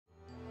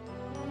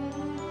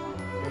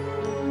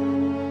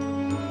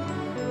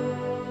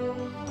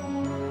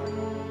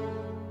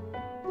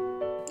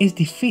es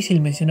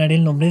difícil mencionar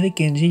el nombre de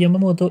Kenji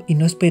Yamamoto y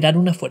no esperar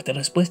una fuerte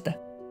respuesta.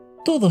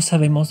 Todos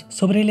sabemos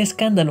sobre el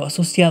escándalo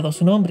asociado a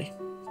su nombre.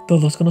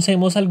 Todos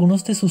conocemos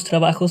algunos de sus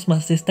trabajos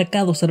más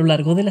destacados a lo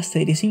largo de las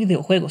series y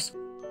videojuegos.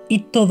 Y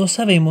todos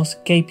sabemos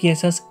que hay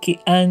piezas que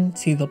han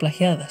sido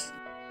plagiadas.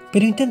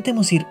 Pero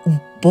intentemos ir un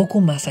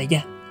poco más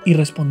allá y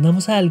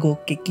respondamos a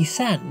algo que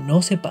quizá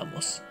no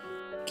sepamos.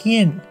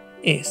 ¿Quién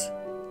es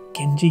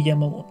Kenji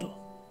Yamamoto?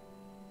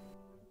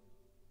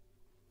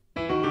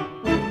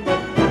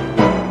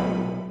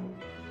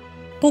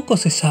 Poco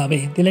se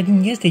sabe de la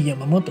niñez de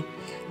Yamamoto.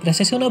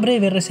 Gracias a una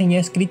breve reseña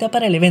escrita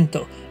para el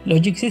evento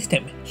Logic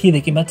System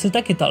Hideki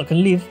Matsutake Talk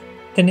and Live,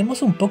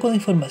 tenemos un poco de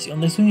información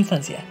de su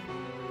infancia.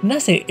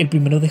 Nace el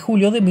 1 de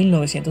julio de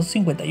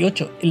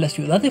 1958 en la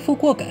ciudad de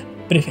Fukuoka,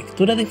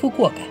 prefectura de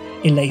Fukuoka,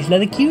 en la isla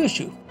de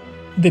Kyushu.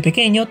 De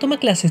pequeño toma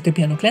clases de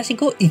piano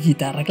clásico y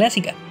guitarra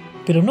clásica,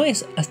 pero no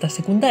es hasta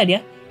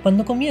secundaria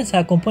cuando comienza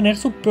a componer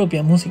su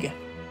propia música.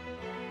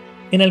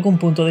 En algún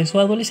punto de su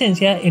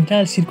adolescencia entra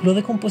al círculo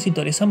de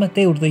compositores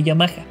amateur de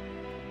Yamaha.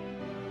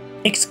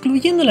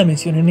 Excluyendo la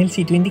mención en el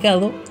sitio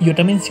indicado y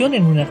otra mención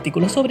en un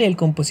artículo sobre el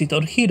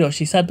compositor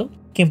Hiroshi Sato,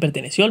 quien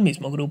perteneció al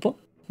mismo grupo,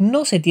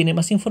 no se tiene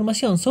más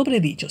información sobre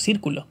dicho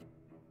círculo.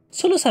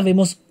 Solo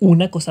sabemos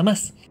una cosa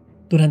más.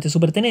 Durante su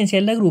pertenencia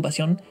en la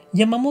agrupación,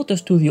 Yamamoto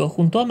estudió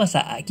junto a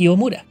Masaaki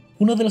Omura,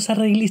 uno de los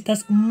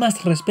arreglistas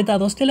más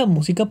respetados de la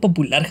música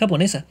popular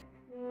japonesa.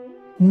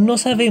 No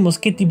sabemos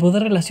qué tipo de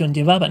relación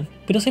llevaban,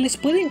 pero se les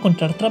puede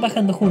encontrar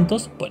trabajando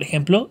juntos, por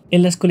ejemplo,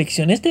 en las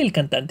colecciones del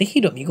cantante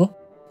Hiromigo,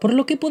 por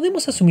lo que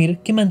podemos asumir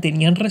que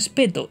mantenían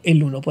respeto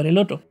el uno por el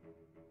otro.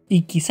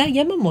 Y quizá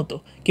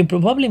Yamamoto, que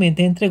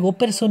probablemente entregó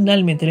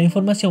personalmente la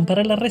información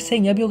para la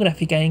reseña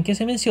biográfica en que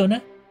se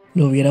menciona,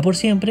 lo viera por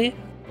siempre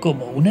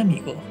como un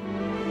amigo.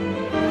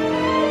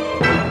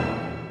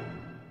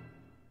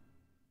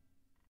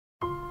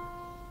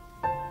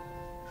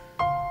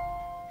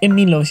 En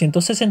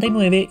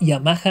 1969,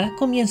 Yamaha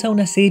comienza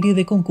una serie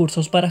de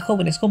concursos para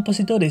jóvenes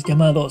compositores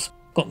llamados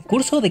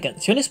Concurso de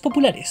Canciones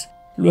Populares,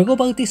 luego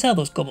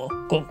bautizados como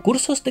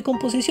Concursos de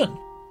Composición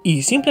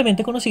y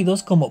simplemente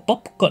conocidos como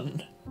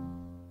Popcon.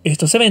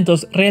 Estos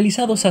eventos,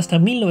 realizados hasta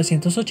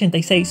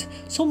 1986,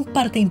 son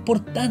parte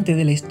importante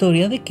de la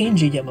historia de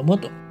Kenji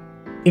Yamamoto.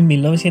 En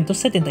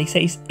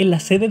 1976, en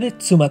la sede de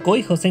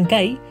Tsumakoi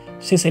Hosenkai,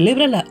 se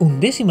celebra la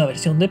 11ª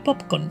versión de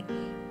Popcon.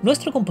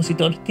 Nuestro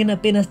compositor tiene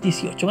apenas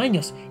 18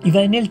 años y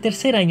va en el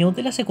tercer año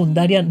de la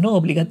secundaria no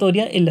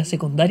obligatoria en la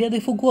secundaria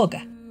de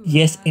Fukuoka, y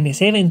es en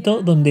ese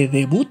evento donde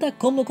debuta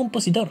como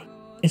compositor,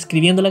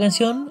 escribiendo la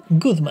canción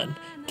Goodman,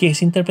 que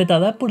es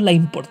interpretada por la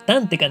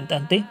importante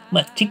cantante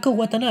Machiko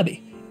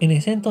Watanabe, en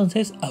ese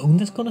entonces aún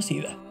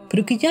desconocida,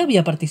 pero que ya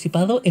había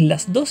participado en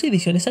las 2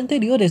 ediciones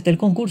anteriores del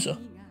concurso.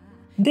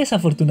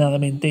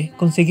 Desafortunadamente,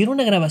 conseguir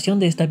una grabación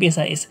de esta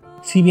pieza es,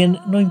 si bien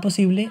no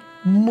imposible,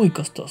 muy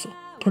costoso,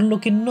 por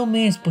lo que no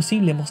me es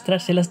posible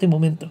mostrárselas de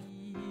momento.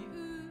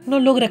 No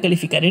logra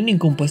calificar en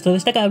ningún puesto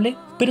destacable,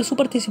 pero su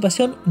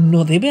participación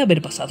no debe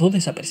haber pasado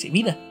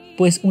desapercibida,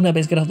 pues una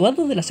vez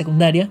graduado de la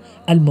secundaria,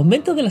 al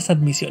momento de las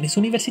admisiones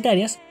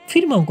universitarias,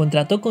 firma un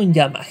contrato con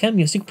Yamaha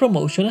Music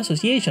Promotion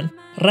Association,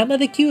 rama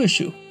de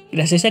Kyushu,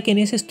 gracias a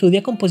quienes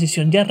estudia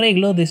composición y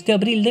arreglo desde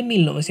abril de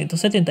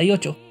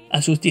 1978,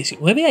 a sus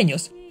 19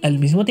 años, al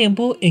mismo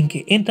tiempo en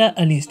que entra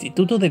al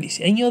Instituto de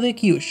Diseño de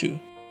Kyushu.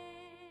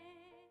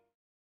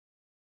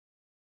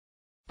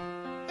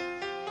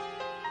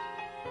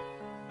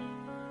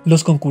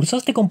 Los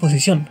concursos de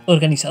composición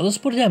organizados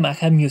por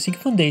Yamaha Music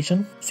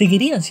Foundation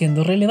seguirían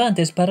siendo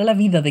relevantes para la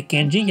vida de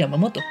Kenji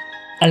Yamamoto.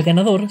 Al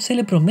ganador se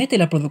le promete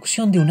la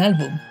producción de un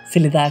álbum, se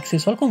le da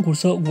acceso al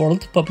concurso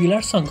World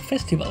Popular Song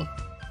Festival,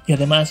 y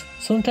además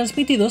son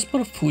transmitidos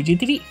por Fuji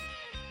TV.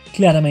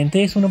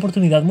 Claramente es una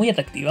oportunidad muy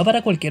atractiva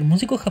para cualquier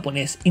músico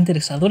japonés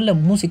interesado en la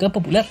música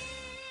popular.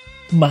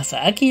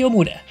 Masaaki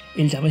Omura,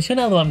 el ya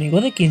mencionado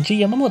amigo de Kenji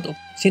Yamamoto,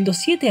 siendo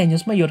 7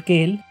 años mayor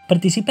que él,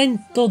 participa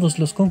en todos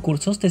los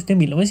concursos desde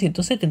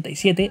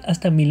 1977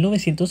 hasta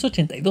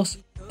 1982,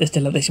 desde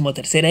la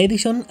 13ª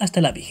edición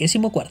hasta la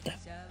 24ª.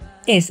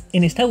 Es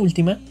en esta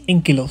última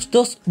en que los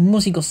dos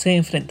músicos se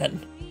enfrentan.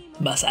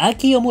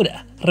 Masaaki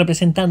Omura,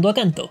 representando a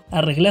Kanto,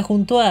 arregla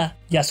junto a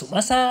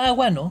Yasumasa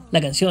Awano la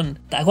canción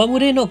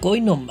Tawamure no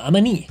Koi no Mama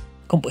ni,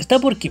 compuesta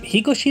por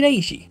Kimihiko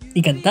Shiraishi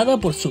y cantada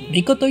por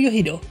Sumiko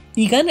Toyohiro,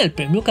 y gana el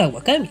premio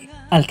Kawakami,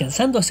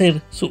 alcanzando a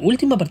ser su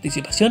última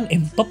participación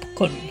en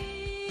Popcorn.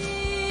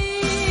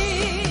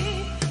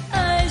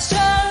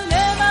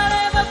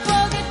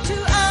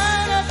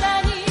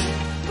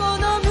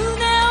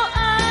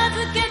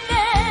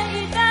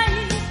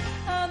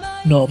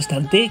 No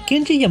obstante,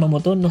 Kenji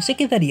Yamamoto no se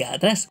quedaría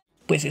atrás,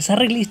 pues es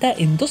arreglista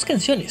en 2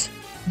 canciones,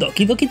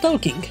 Doki Doki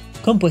Talking,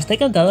 compuesta y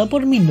cantada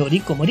por Minori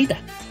Komorita,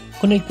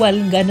 con el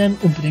cual ganan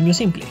un premio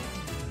simple.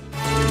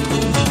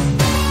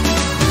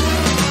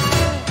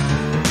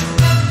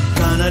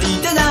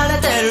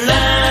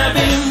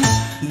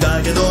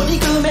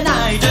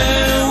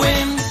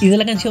 Y de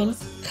la canción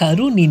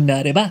Haru ni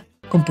Nareba,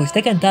 compuesta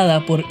y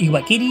cantada por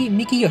Iwakiri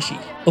Mikiyoshi,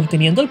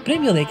 obteniendo el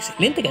premio de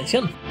excelente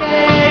canción.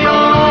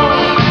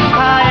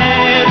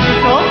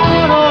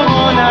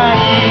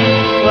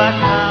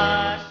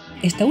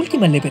 Esta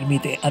última le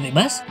permite,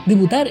 además,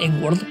 debutar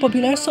en World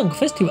Popular Song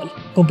Festival,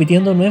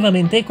 compitiendo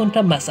nuevamente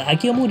contra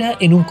Masaaki Omura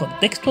en un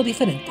contexto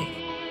diferente.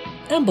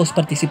 Ambos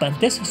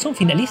participantes son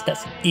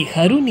finalistas, y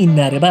Haruni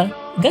Nareba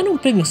gana un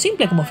premio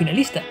simple como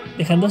finalista,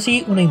 dejando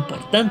así una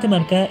importante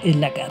marca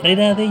en la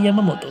carrera de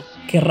Yamamoto,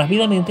 que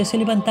rápidamente se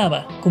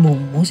levantaba como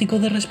un músico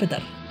de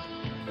respetar.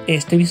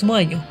 Este mismo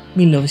año,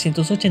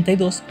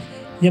 1982,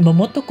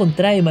 Yamamoto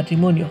contrae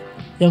matrimonio,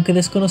 y aunque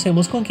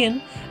desconocemos con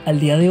quién, al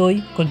día de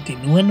hoy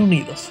continúan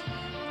unidos.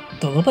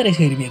 Todo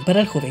parece ir bien para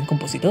el joven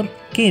compositor,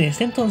 que en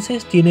este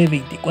entonces tiene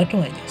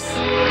 24 años.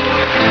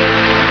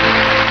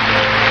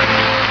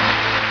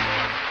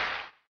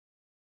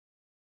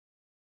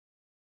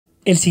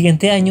 El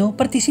siguiente año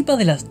participa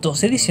de las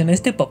 2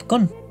 ediciones de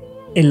Popcorn.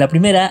 En la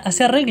primera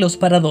hace arreglos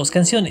para 2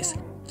 canciones,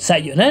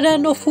 Sayonara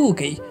no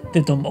Fukei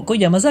de Tomoko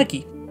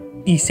Yamazaki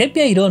y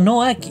Sepia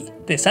no Aki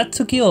de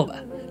Satsuki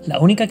Oba, la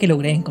única que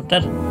logré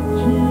encontrar.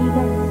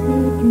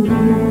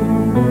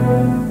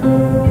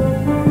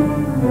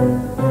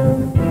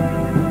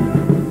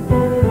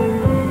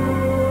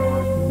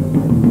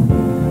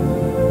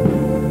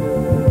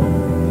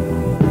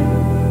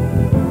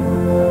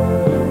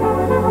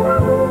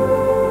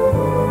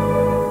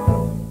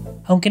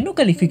 Aunque no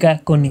califica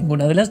con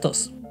ninguna de las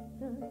dos.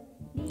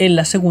 En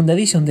la segunda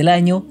edición del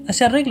año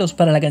hace arreglos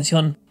para la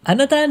canción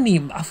Anata ni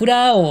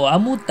Mafura o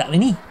Amu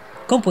Tameni,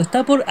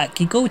 compuesta por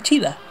Akiko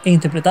Uchida e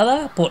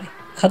interpretada por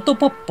Hato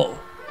Poppo,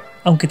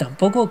 aunque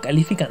tampoco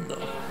calificando.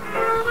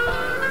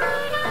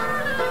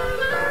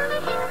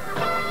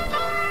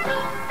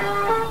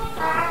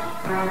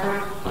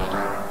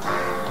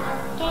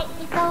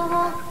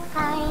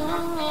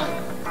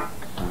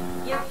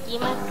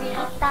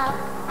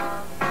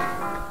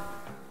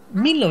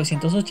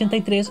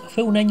 ...1983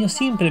 fue un año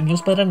sin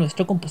premios para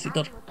nuestro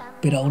compositor,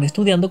 pero aún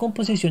estudiando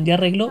composición y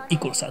arreglo y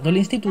cursando el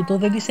Instituto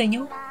de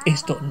Diseño,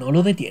 esto no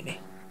lo detiene.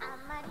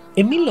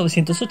 En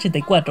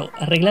 1984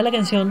 arregla la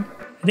canción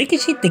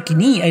Rekishi Teki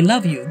ni I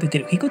Love You de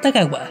Teruhiko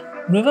Tagawa,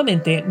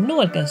 nuevamente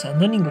no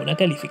alcanzando ninguna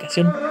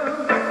calificación.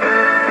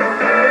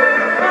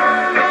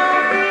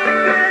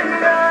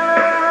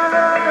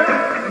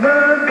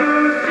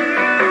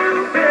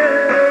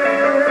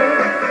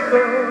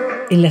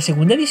 En la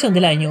segunda edición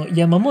del año,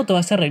 Yamamoto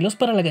hace arreglos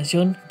para la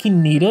canción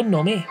Kiniro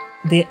no Me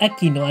de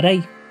Akino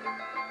Arai.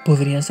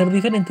 ¿Podrían ser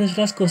diferentes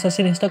las cosas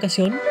en esta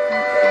ocasión?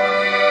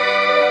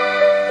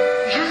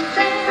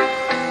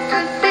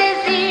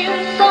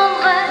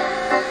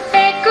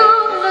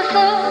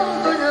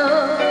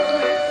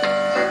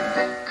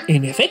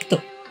 En efecto,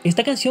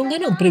 esta canción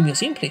gana un premio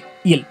simple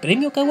y el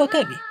premio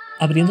Kawakami,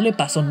 abriéndole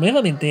paso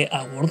nuevamente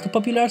a World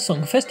Popular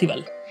Song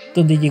Festival,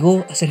 donde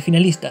llegó a ser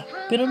finalista,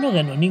 pero no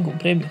ganó ningún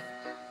premio.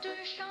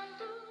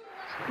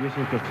 優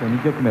秀曲賞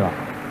2曲目は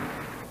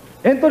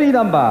エントリー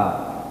ナン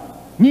バ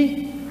ー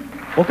2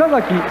岡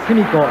崎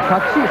澄子作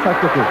詞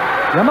作曲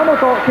山本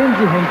賢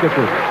治編曲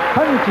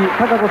田口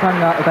貴子さん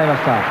が歌いま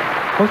した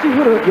「星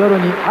降る夜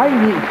に会い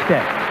に来て」。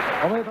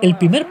El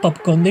primer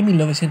Popcorn de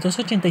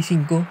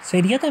 1985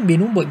 sería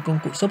también un buen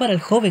concurso para el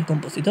joven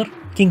compositor,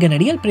 quien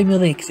ganaría el premio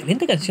de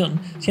excelente canción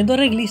siendo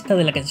arreglista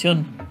de la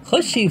canción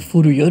Hoshi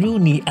Furuyoru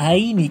ni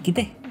Ai ni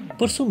Kite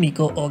por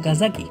Sumiko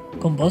Okazaki,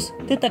 con voz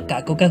de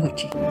Takako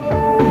Kaguchi.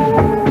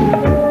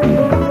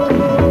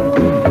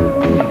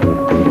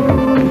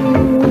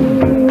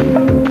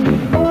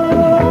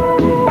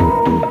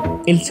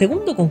 El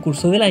segundo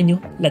concurso del año,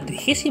 la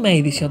 30ª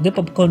edición de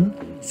Popcorn,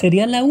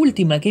 sería la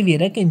última que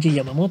viera Kenji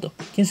Yamamoto,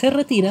 quien se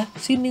retira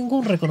sin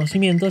ningún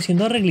reconocimiento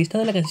siendo arreglista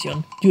de la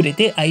canción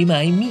Yurete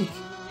Aimai Mi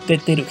de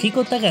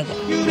Teruhiko Tagawa.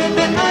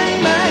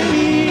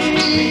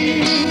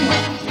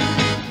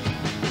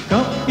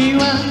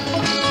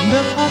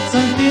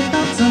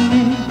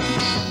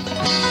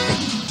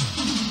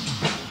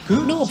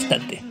 No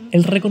obstante,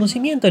 el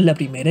reconocimiento en la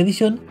primera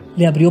edición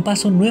le abrió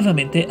paso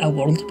nuevamente a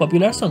World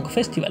Popular Song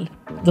Festival,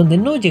 donde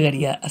no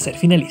llegaría a ser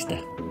finalista.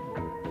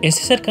 Es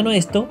cercano a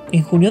esto,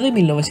 en junio de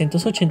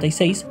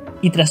 1986,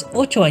 y tras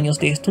 8 años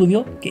de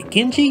estudio, que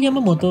Kenji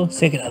Yamamoto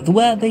se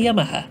gradúa de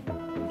Yamaha.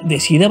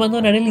 Decide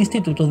abandonar el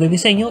Instituto de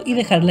Diseño y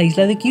dejar la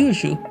isla de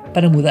Kyushu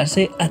para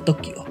mudarse a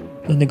Tokio,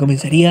 donde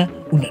comenzaría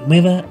una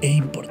nueva e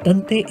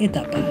importante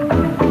etapa.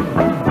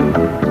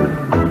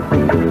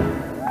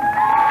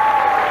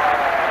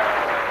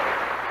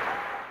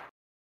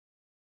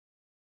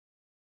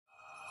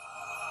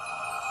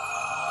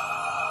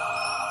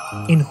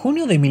 En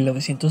junio de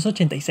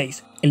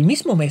 1986, el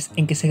mismo mes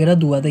en que se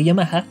gradúa de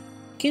Yamaha,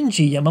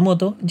 Kenji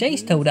Yamamoto, ya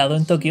instaurado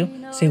en Tokio,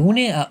 se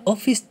une a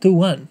Office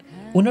 21,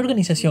 una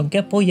organización que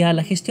apoya a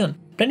la gestión,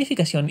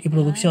 planificación y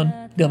producción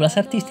de obras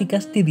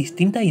artísticas de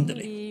distinta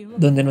índole,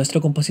 donde nuestro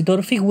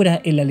compositor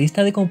figura en la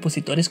lista de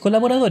compositores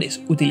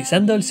colaboradores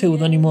utilizando el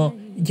seudónimo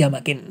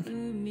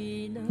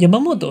Yamaken.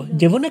 Yamamoto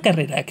lleva una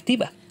carrera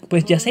activa,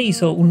 pues ya se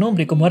hizo un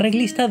nombre como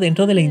arreglista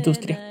dentro de la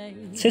industria.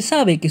 Se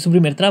sabe que su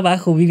primer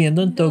trabajo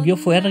viviendo en Tokio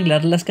fue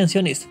arreglar las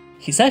canciones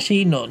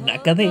Hisashi no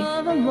Nakade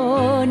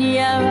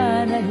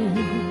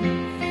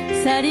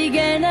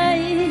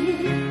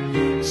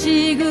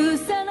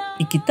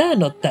y Kita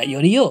no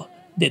Tayori-o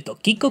de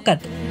Tokiko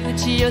Kato.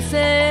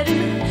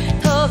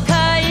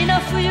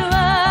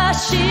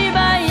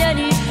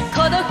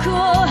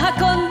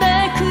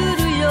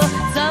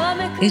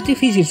 Es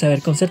difícil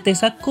saber con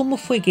certeza cómo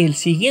fue que el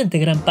siguiente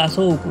gran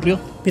paso ocurrió,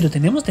 pero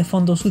tenemos de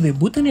fondo su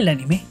debut en el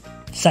anime,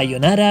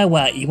 Sayonara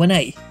wa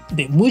Iwanai,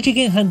 de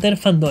Mujigen Hunter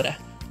Fandora,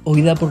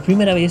 oída por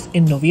primera vez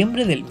en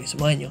noviembre del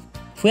mismo año.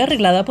 Fue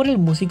arreglada por el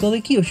músico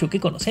de Kyushu que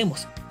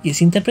conocemos, y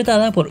es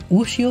interpretada por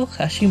Ushio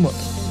Hashimoto.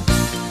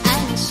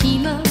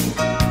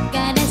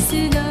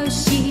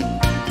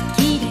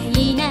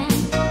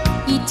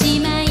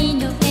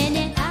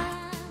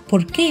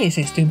 ¿Por qué es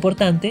esto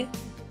importante?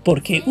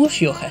 Porque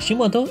Ushio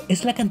Hashimoto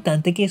es la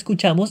cantante que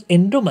escuchamos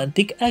en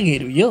Romantic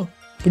Ageru Yo,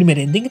 primer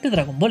ending de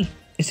Dragon Ball,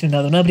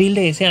 estrenado en abril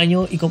de ese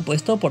año y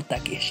compuesto por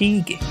Takeshi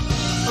Ike.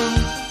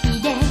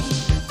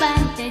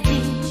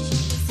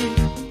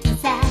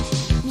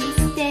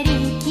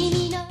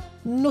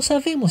 No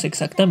sabemos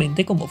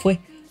exactamente cómo fue,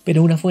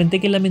 pero una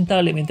fuente que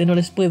lamentablemente no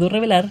les puedo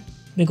revelar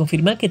me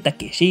confirma que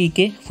Takeshi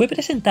Ike fue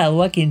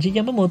presentado a Kenji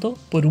Yamamoto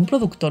por un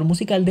productor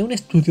musical de un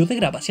estudio de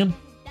grabación.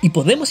 Y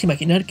podemos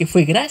imaginar que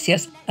fue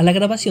gracias a la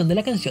grabación de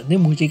la canción de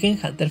Mujigen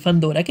Hunter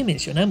Fandora que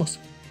mencionamos.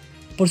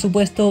 Por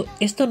supuesto,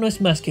 esto no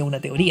es más que una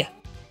teoría.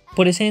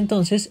 Por ese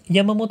entonces,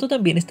 Yamamoto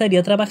también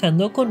estaría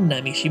trabajando con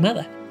Nami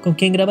Shimada, con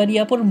quien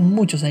grabaría por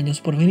muchos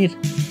años por venir.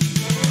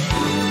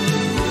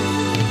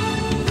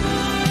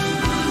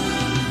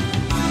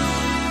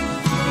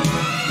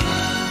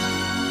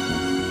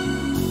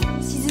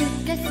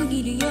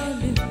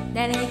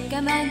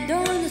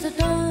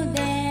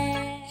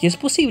 Y es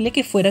posible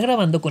que fuera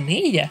grabando con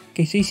ella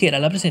que se hiciera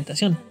la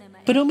presentación,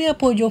 pero me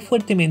apoyo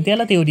fuertemente a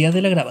la teoría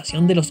de la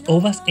grabación de los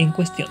OVAs en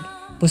cuestión,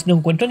 pues no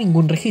encuentro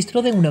ningún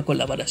registro de una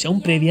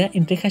colaboración previa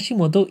entre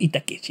Hashimoto y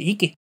Takeshi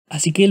Ike,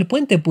 así que el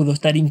puente pudo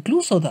estar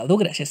incluso dado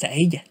gracias a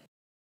ella.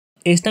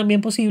 Es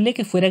también posible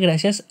que fuera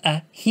gracias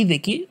a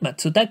Hideki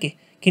Matsutake,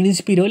 quien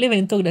inspiró el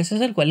evento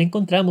gracias al cual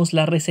encontramos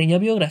la reseña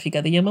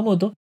biográfica de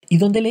Yamamoto y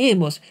donde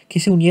leemos que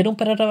se unieron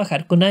para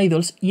trabajar con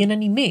idols y en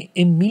anime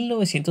en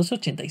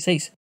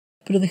 1986.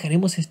 Pero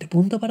dejaremos este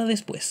punto para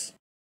después.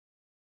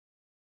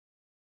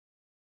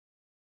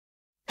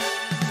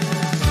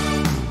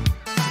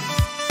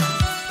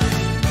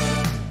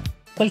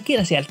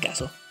 Cualquiera sea el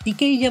caso,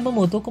 Ike y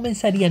Yamamoto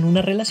comenzarían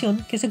una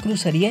relación que se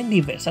cruzaría en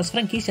diversas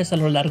franquicias a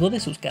lo largo de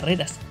sus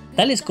carreras,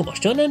 tales como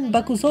Shonan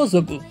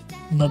Bakusozoku,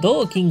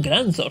 Madou King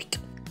Grand Sword,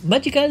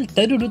 Magical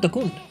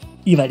Tarurutokun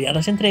y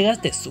variadas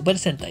entregas de Super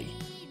Sentai.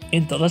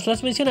 En todas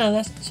las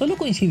mencionadas, solo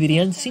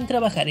coincidirían sin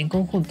trabajar en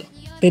conjunto,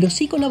 pero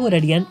sí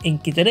colaborarían en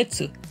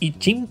Kiteretsu y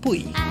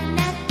Chimpui.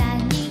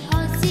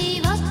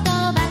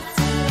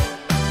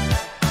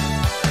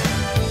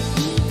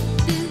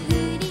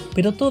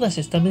 Pero todas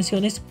estas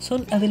menciones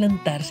son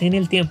adelantarse en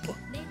el tiempo,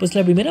 pues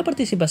la primera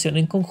participación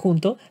en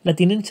conjunto la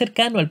tienen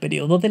cercano al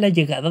periodo de la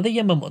llegada de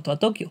Yamamoto a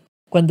Tokio,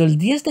 cuando el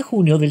 10 de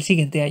junio del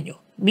siguiente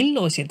año,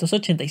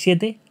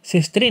 1987, se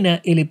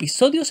estrena el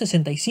episodio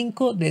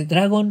 65 de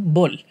Dragon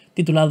Ball,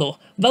 titulado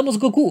Vamos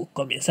Goku,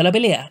 comienza la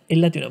pelea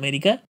en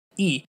Latinoamérica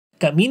y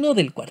Camino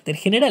del Cuartel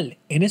General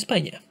en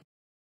España.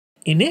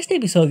 En este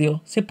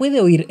episodio se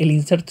puede oír el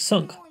insert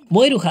song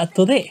Moeru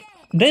Hatto de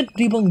Red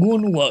Ribbon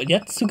Gun wo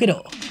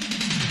Yatsukero.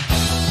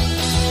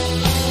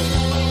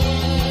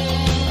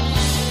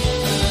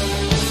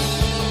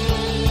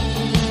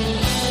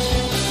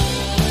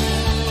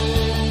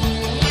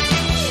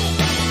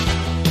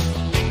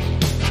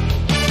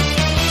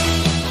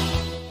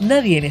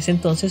 Nadie en ese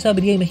entonces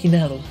habría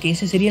imaginado que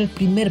ese sería el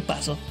primer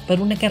paso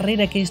para una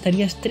carrera que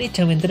estaría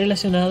estrechamente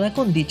relacionada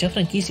con dicha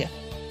franquicia,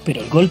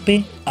 pero el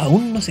golpe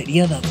aún no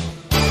sería dado.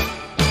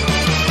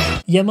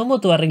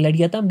 Yamamoto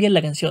arreglaría también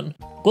la canción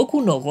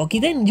Goku no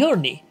Gokiden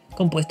Journey,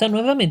 compuesta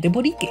nuevamente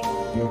por Ike.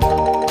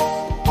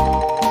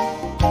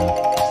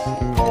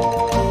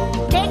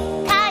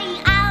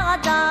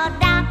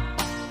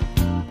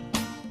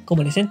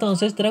 Como en ese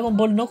entonces Dragon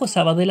Ball no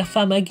gozaba de la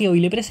fama que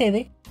hoy le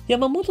precede,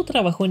 Yamamoto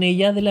trabajó en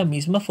ella de la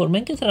misma forma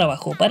en que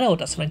trabajó para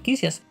otras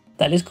franquicias,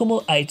 tales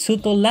como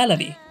Aitsuto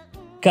Lalabi,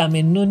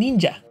 Kamen no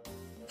Ninja,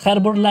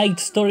 Harbor Light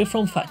Story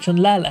from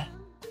Fashion Lala,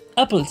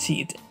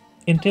 Appleseed,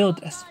 entre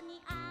otras.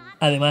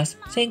 Además,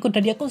 se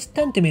encontraría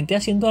constantemente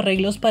haciendo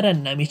arreglos para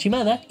Nami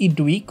Shimada y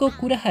Ruiko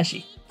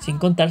Kurahashi, sin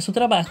contar su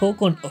trabajo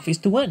con Office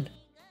to One.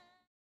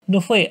 No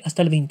fue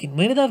hasta el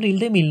 29 de abril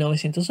de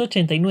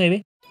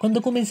 1989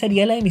 cuando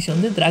comenzaría la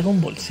emisión de Dragon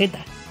Ball Z,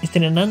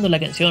 estrenando la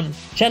canción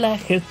Chala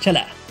Head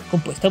Chala,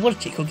 compuesta por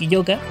Chiho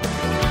Kiyoka,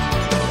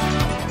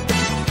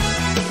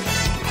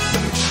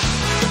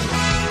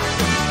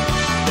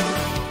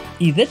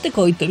 y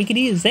Detekoi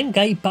Tobikiri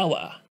Zenkai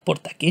Power, por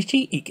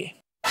Takeshi Ike.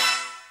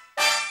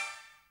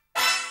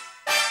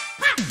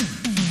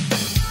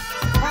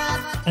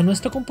 A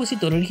nuestro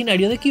compositor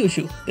originario de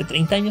Kyushu, de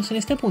 30 años en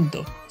este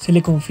punto, se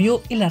le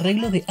confió el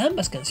arreglo de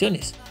ambas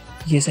canciones,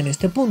 y es en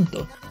este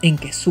punto en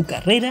que su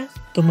carrera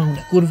toma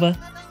una curva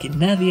que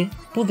nadie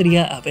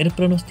podría haber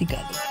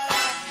pronosticado.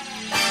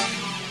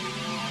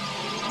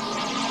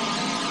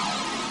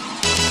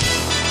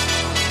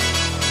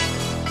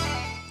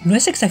 No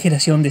es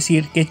exageración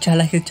decir que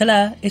Chala que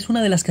Chala es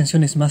una de las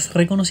canciones más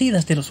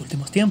reconocidas de los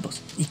últimos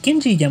tiempos, y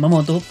Kenji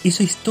Yamamoto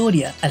hizo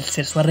historia al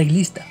ser su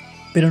arreglista,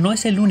 pero no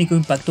es el único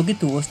impacto que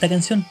tuvo esta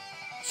canción.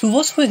 Su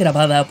voz fue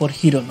grabada por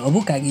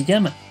Hironobu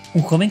Kageyama,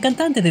 un joven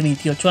cantante de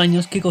 28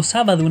 años que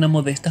gozaba de una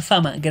modesta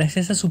fama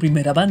gracias a su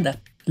primera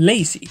banda,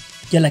 Lazy,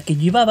 y a la que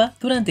llevaba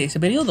durante ese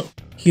periodo,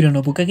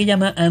 Hironobu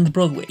Kageyama and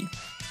Broadway.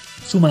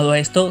 Sumado a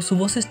esto, su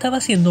voz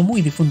estaba siendo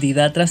muy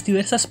difundida tras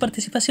diversas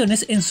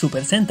participaciones en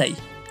Super Sentai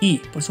y,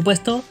 por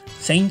supuesto,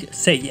 Saint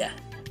Seiya.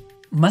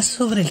 Más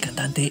sobre el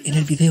cantante en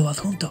el video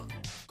adjunto.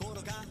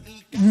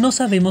 No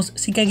sabemos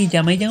si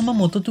Kageyama y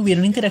Yamamoto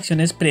tuvieron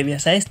interacciones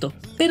previas a esto,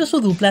 pero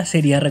su dupla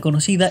sería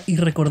reconocida y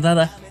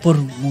recordada por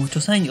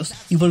muchos años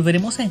y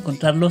volveremos a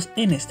encontrarlos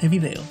en este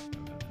video.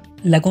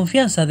 La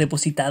confianza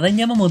depositada en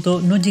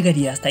Yamamoto no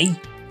llegaría hasta ahí,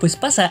 pues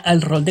pasa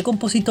al rol de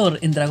compositor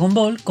en Dragon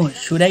Ball con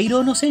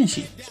Shurairo no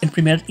Senshi, el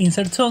primer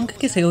insert song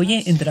que se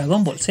oye en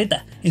Dragon Ball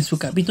Z, en su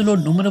capítulo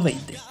número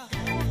 20.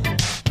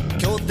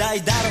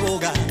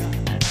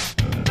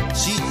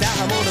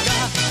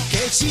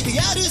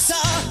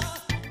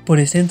 Por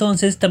ese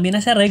entonces también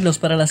hace arreglos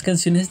para las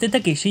canciones de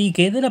Takeshi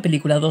Ike de la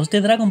película 2 de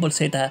Dragon Ball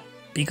Z,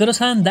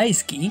 Piccolo-san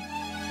Daisuki,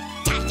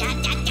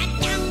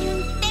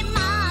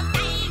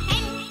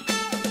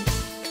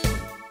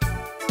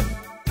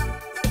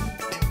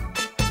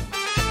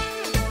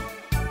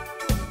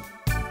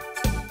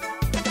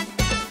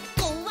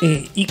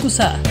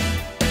 quizá.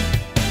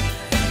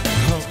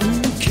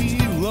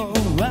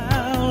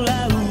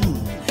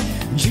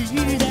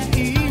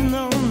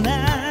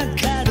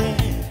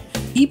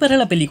 Y para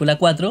la película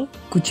 4,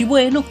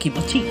 Kuchibue no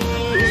Kimochi.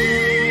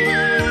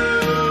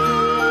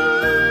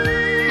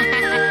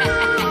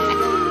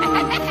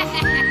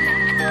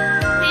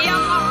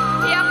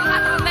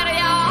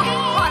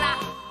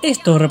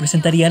 Esto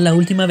representaría la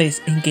última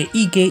vez en que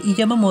Ike y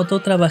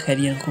Yamamoto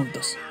trabajarían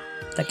juntos.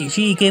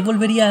 Takeshi Ike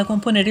volvería a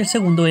componer el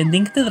segundo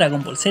ending de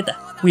Dragon Ball Z,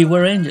 We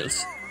Were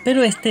Angels,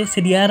 pero este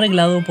sería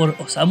arreglado por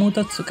Osamu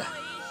Tezuka.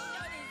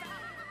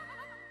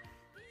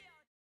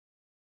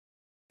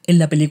 En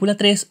la película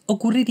 3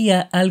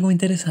 ocurriría algo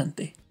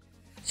interesante.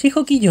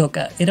 Shiho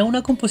Kiyoka era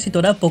una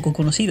compositora poco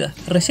conocida,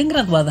 recién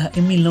graduada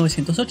en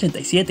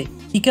 1987,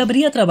 y que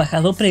habría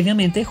trabajado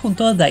previamente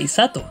junto a Dai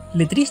Sato,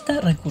 letrista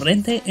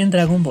recurrente en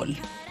Dragon Ball.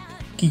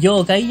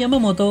 Kiyoka y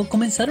Yamamoto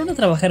comenzaron a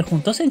trabajar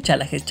juntos en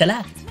Chala que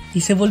Chala,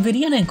 y se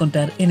volverían a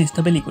encontrar en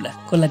esta película,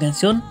 con la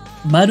canción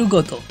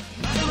Marugoto.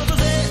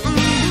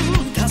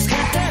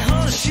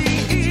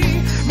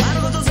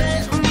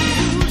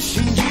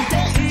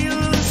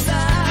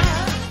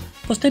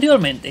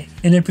 Posteriormente,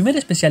 en el primer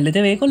especial de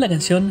TV con la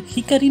canción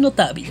Hikari no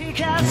Tabi.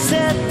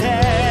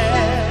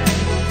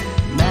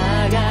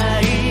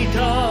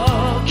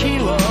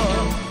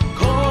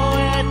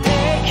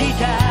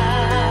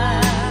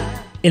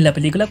 En la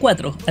película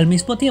 4, al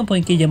mismo tiempo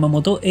en que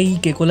Yamamoto e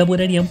Ike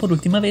colaborarían por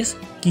última vez,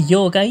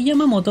 Kiyoka y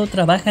Yamamoto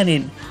trabajan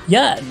en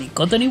Ya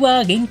Nikoto ni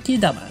wa Genki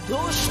Dama.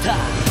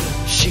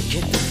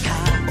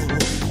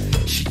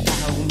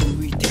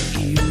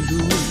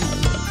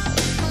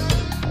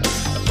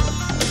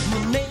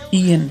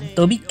 Y en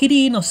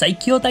Tobikiri no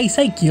Saikyo Tai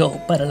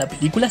Saikyo para la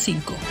película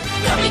 5.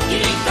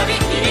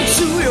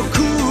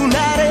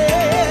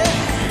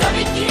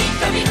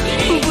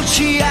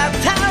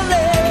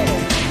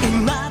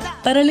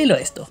 Paralelo a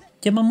esto,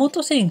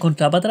 Yamamoto se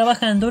encontraba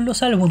trabajando en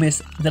los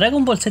álbumes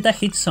Dragon Ball Z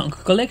Hit Song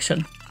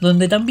Collection,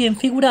 donde también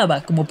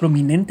figuraba como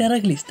prominente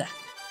arreglista.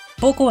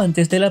 Poco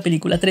antes de la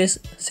película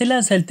 3, se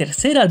lanza el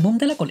tercer álbum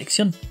de la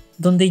colección,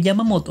 donde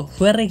Yamamoto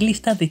fue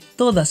arreglista de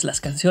todas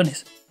las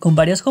canciones, con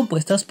varias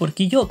compuestas por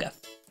Kiyoka,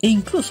 e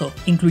incluso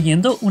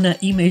incluyendo una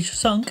Image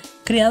Song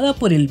creada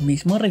por el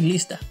mismo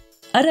arreglista,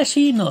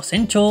 Arashi no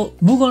Sencho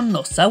Mugon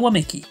no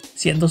Sawameki,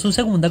 siendo su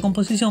segunda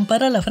composición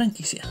para la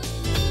franquicia.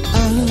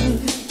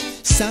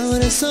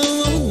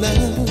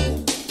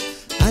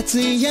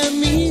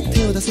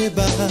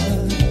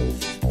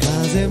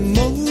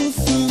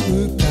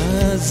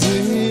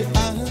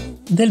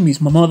 Del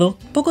mismo modo,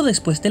 poco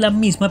después de la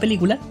misma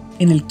película,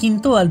 en el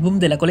quinto álbum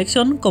de la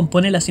colección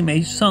compone las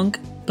Image Song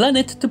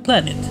Planet to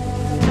Planet.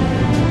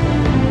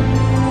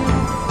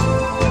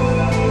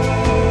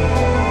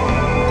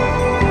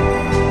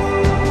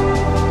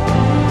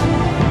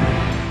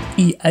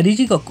 Y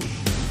Arijigoku.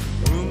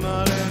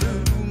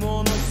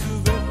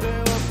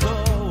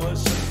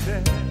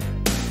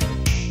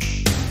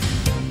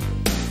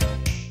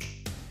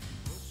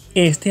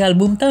 Este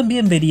álbum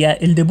también vería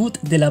el debut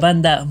de la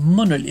banda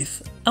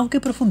Monolith, aunque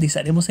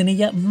profundizaremos en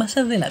ella más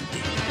adelante.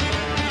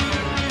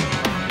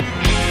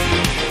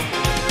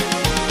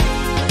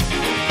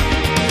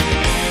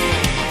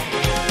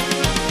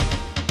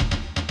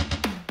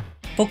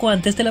 Poco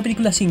antes de la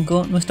película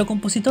 5, nuestro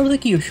compositor de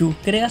Kyushu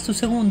crea su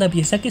segunda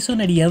pieza que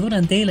sonaría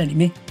durante el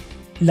anime,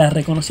 la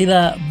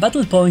reconocida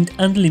Battle Point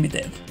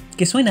Unlimited,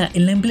 que suena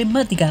en la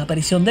emblemática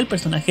aparición del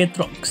personaje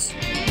Trunks.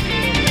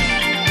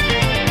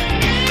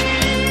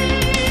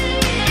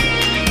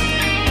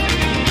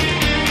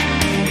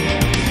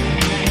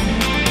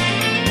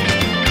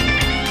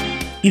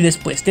 Y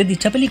después de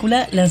dicha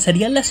película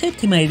lanzarían la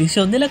 7ª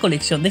edición de la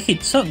colección de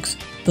Hit Songs,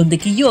 donde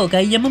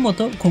Kiyoka y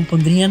Yamamoto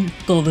compondrían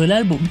todo el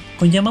álbum,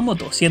 con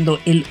Yamamoto siendo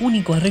el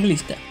único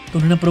arreglista,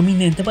 con una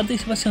prominente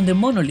participación de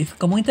Monolith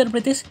como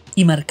intérpretes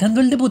y marcando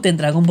el debut en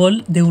Dragon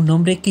Ball de un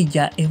nombre que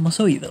ya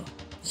hemos oído,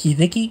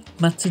 Hideki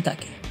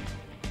Matsutake.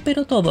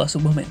 Pero todo a su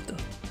momento.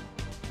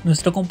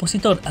 Nuestro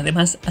compositor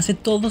además hace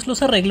todos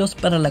los arreglos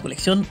para la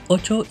colección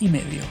 8 y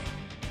medio.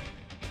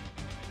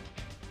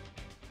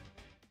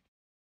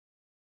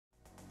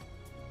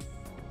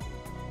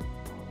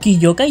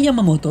 Kiyoka y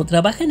Yamamoto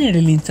trabajan en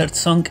el insert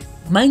song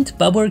Mind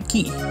Power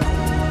Key.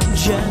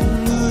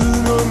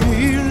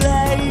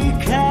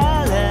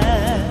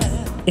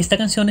 Esta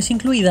canción es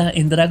incluida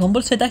en Dragon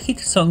Ball Z Hit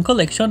Song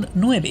Collection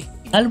 9,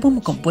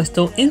 álbum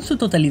compuesto en su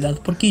totalidad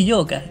por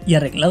Kiyoka y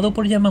arreglado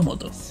por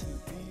Yamamoto.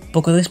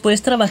 Poco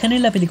después trabajan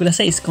en la película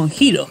 6 con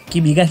Hiro,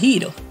 Kimi ga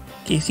Hiro,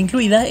 que es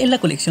incluida en la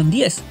colección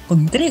 10,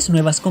 con 3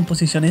 nuevas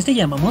composiciones de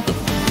Yamamoto.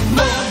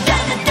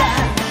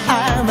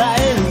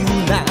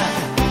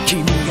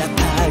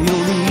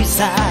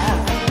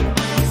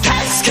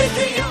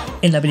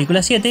 En la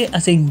película 7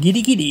 hacen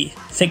Giri Giri,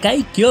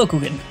 Sekai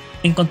Kyokugen,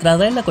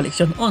 encontrada en la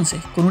colección 11,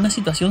 con una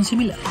situación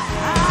similar.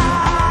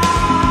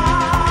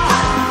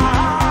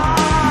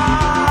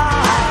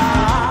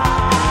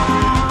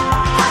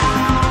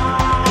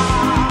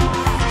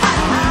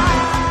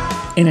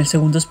 En el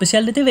segundo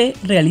especial de TV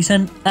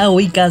realizan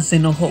Aoi Kaze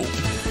no Hou.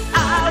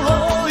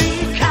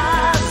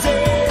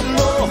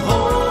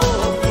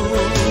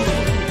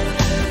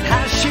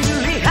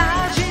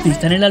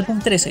 Lista en el álbum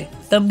 13,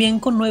 también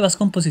con nuevas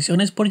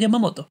composiciones por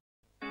Yamamoto.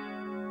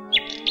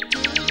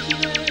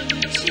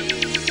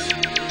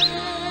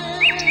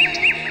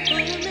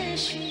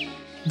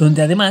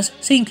 Donde además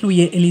se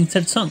incluye el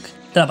insert song,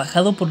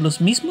 trabajado por los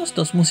mismos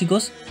dos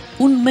músicos,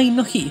 Unmei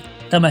no Hi,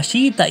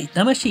 Tamashi Tai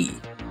Tamashi.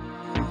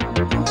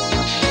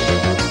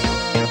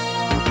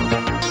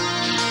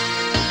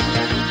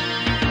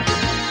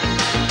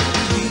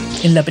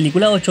 En la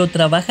película 8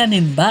 trabajan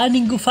en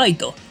Banningu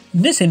Faito,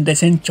 Nesen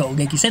Desen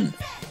Chougeki-sen,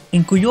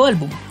 en cuyo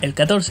álbum, el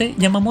 14,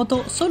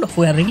 Yamamoto solo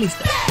fue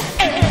arreglista.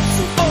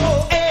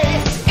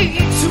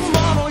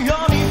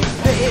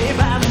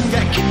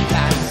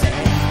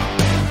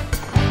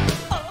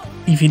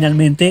 Y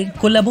finalmente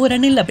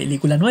colaboran en la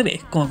película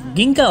 9 con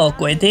Ginka o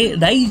Koete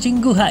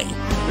Daijingu Hai.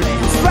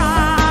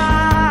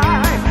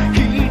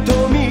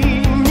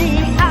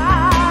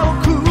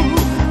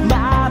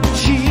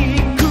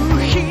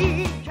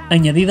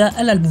 Añadida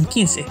al álbum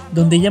 15,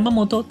 donde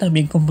Yamamoto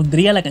también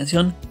compondría la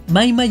canción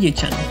Mai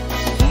Maye-chan.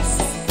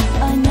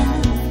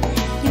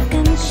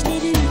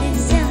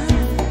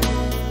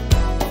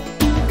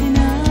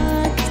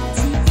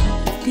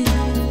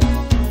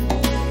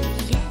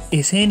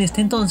 Es en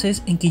este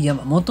entonces en que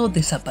Yamamoto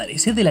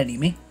desaparece del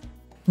anime.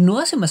 No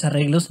hace más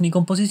arreglos ni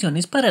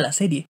composiciones para la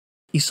serie,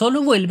 y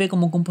solo vuelve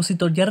como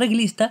compositor y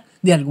arreglista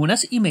de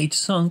algunas Image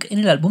Song en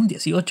el álbum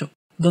 18.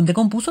 Donde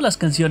compuso las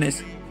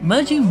canciones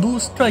Majin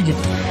Buu's Tragedy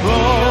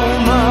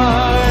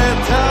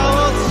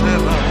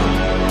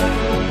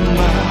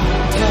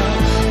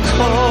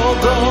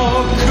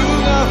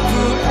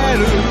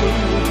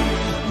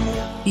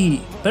y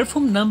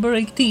Perfume No.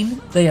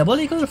 18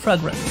 Diabolical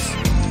Fragrance.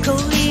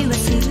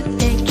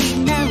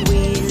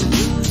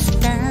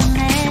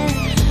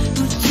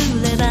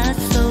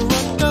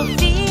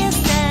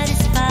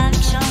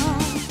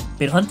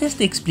 Pero antes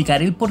de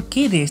explicar el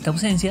porqué de esta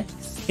ausencia,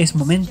 es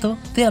momento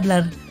de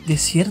hablar de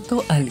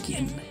cierto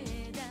alguien.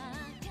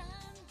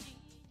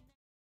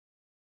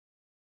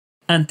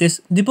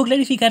 Antes, debo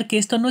clarificar que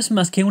esto no es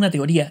más que una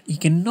teoría y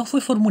que no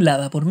fue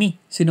formulada por mí,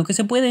 sino que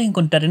se puede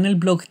encontrar en el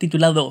blog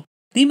titulado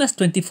Dimas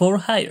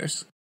 24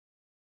 Hires.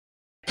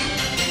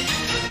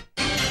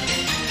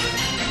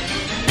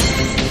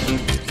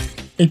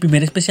 El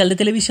primer especial de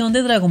televisión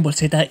de Dragon Ball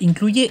Z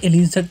incluye el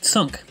insert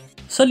song,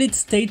 Solid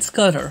State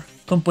Scudder,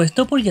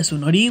 compuesto por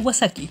Yasunori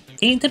Iwasaki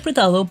e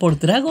interpretado por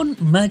Dragon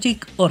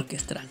Magic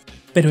Orchestra.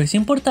 Pero es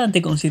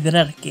importante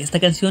considerar que esta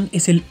canción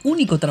es el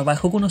único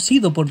trabajo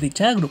conocido por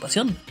dicha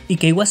agrupación, y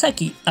que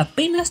Iwasaki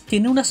apenas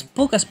tiene unas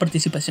pocas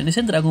participaciones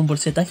en Dragon Ball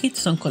Z Hit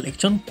Song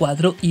Collection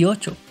 4 y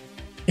 8.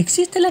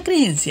 Existe la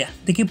creencia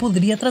de que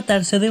podría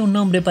tratarse de un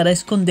nombre para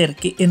esconder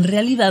que en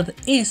realidad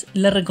es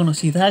la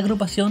reconocida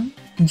agrupación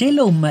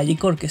Yellow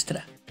Magic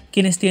Orchestra,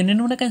 quienes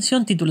tienen una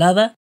canción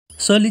titulada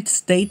Solid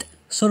State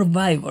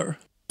Survivor.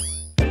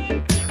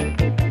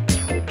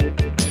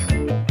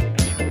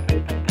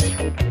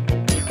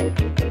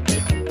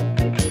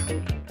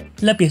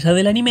 La pieza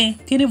del anime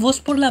tiene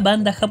voz por la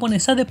banda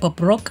japonesa de pop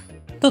rock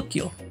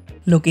Tokyo,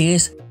 lo que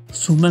es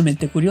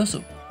sumamente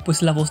curioso,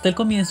 pues la voz del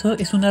comienzo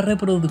es una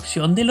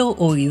reproducción de lo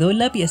oído en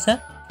la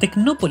pieza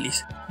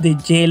Technopolis de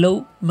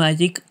Yellow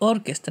Magic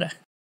Orchestra.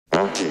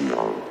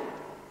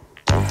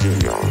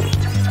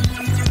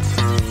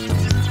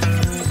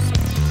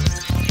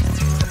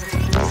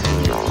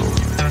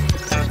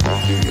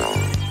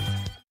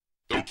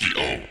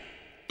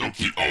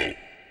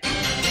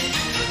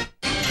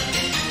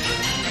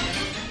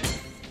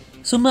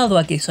 Sumado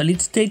a que Solid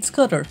State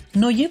Scudder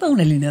no lleva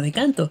una línea de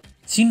canto,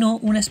 sino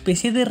una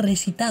especie de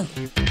recitado.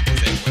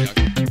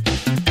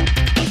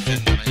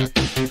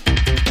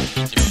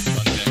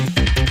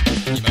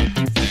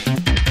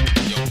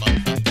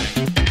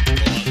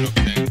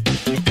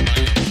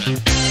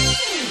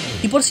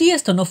 Y por si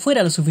esto no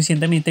fuera lo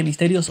suficientemente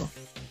misterioso,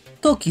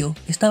 Tokio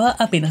estaba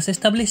apenas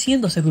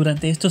estableciéndose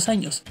durante estos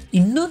años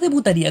y no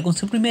debutaría con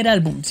su primer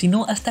álbum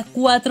sino hasta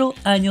 4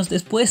 años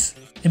después,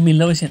 en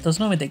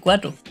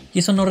 1994, y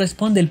eso no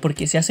responde el por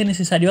qué se hace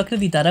necesario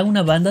acreditar a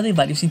una banda de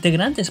varios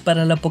integrantes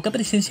para la poca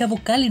presencia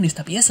vocal en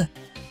esta pieza.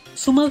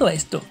 Sumado a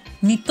esto,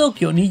 ni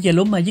Tokyo ni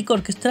Yellow Magic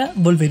Orchestra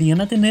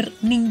volverían a tener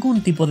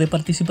ningún tipo de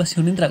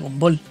participación en Dragon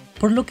Ball,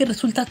 por lo que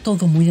resulta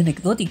todo muy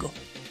anecdótico.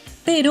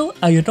 Pero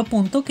hay otro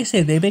punto que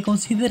se debe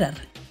considerar.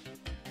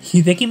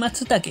 Hideki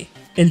Matsutake,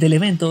 el del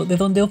evento de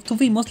donde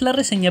obtuvimos la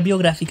reseña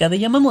biográfica de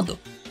Yamamoto,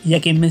 y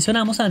a quien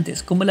mencionamos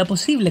antes como la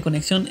posible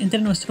conexión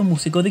entre nuestro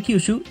músico de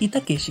Kyushu y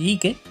Takeshi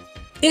Ike,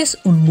 es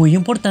un muy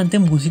importante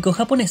músico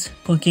japonés,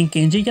 con quien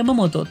Kenji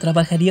Yamamoto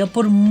trabajaría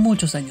por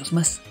muchos años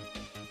más.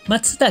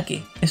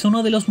 Matsutake es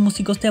uno de los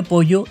músicos de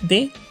apoyo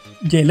de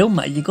Yellow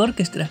Magic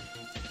Orchestra,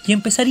 y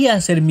empezaría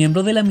a ser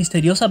miembro de la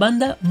misteriosa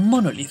banda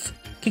Monolith,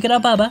 que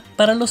grababa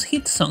para los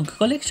Hit Song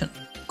Collection,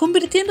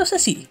 convirtiéndose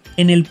así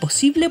en el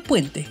posible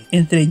puente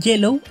entre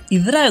Yellow y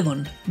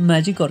Dragon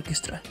Magic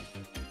Orchestra.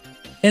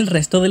 El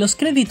resto de los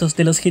créditos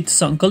de los Hit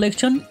Song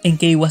Collection en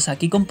que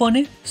Iwasaki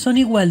compone son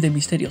igual de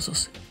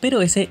misteriosos,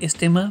 pero ese es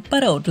tema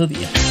para otro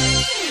día.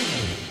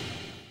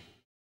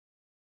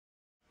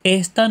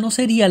 Esta no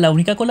sería la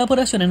única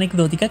colaboración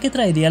anecdótica que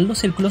traerían los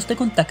círculos de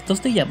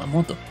contactos de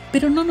Yamamoto,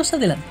 pero no nos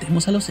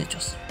adelantemos a los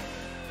hechos.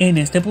 En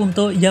este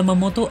punto,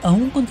 Yamamoto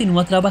aún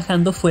continúa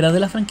trabajando fuera de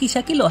la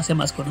franquicia que lo hace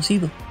más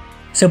conocido.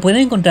 Se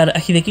puede encontrar a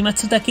Hideki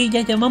Matsutake y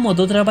a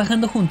Yamamoto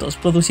trabajando juntos,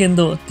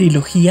 produciendo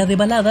Trilogía de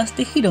Baladas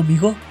de Hiromi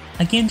Go,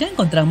 a quien ya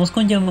encontramos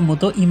con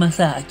Yamamoto y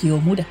Masaaki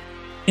Omura.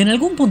 En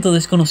algún punto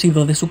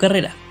desconocido de su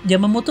carrera,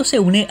 Yamamoto se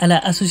une a la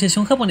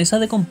Asociación Japonesa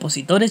de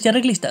Compositores y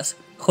Arreglistas,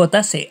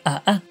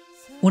 JCAA,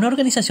 una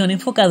organización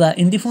enfocada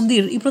en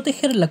difundir y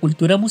proteger la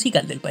cultura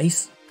musical del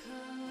país.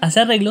 Hace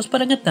arreglos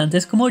para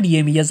cantantes como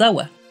Rie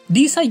Miyazawa,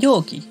 Risa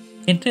Yoki,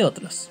 entre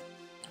otros.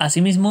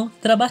 Asimismo,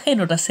 trabaja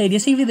en otras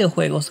series y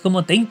videojuegos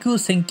como Tenku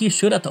Senki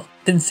Shurato,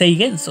 Tensei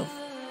Genso,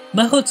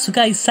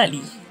 Mahotsukai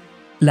Sally,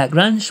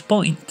 Lagrange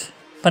Point,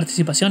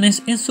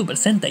 participaciones en Super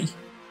Sentai,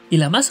 y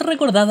la más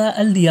recordada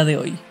al día de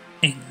hoy,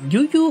 en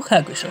Yu Yu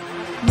Hakusho.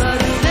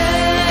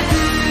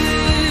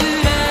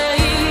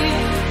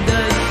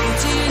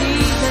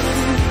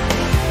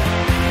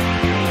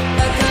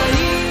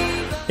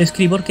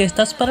 Escribe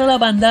orquestas para la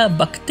banda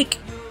Backtick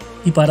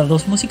y para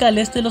 2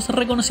 musicales de los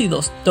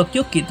reconocidos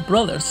Tokyo Kid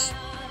Brothers.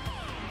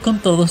 Con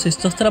todos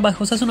estos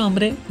trabajos a su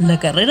nombre, la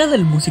carrera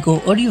del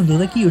músico oriundo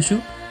de Kyushu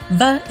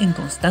va en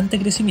constante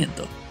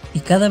crecimiento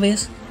y cada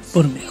vez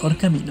por mejor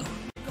camino.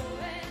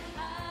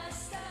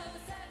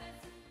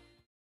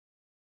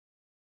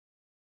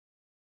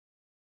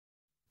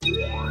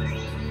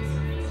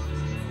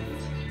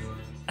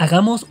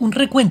 Hagamos un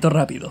recuento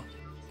rápido.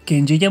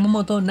 Kenji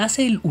Yamamoto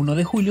nace el 1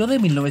 de julio de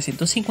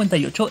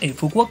 1958 en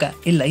Fukuoka,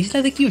 en la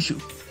isla de Kyushu.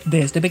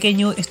 Desde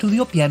pequeño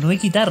estudió piano y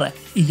guitarra,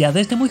 y ya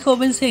desde muy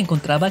joven se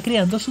encontraba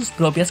creando sus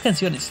propias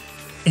canciones.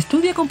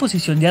 Estudia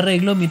composición y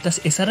arreglo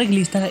mientras es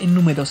arreglista en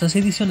numerosas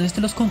ediciones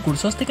de los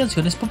concursos de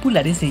canciones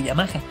populares de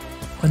Yamaha.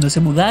 Cuando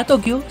se muda a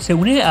Tokio, se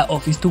une a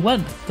Office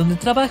 21, donde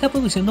trabaja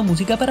produciendo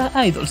música para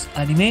idols,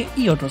 anime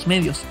y otros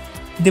medios.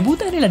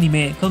 Debuta en el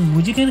anime con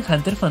Mujiken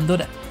Hunter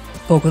Fandora.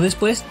 Poco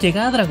después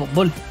llega a Dragon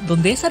Ball,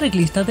 donde es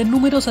arreglista de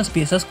numerosas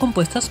piezas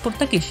compuestas por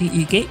Takeshi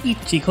Ike y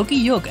Chiho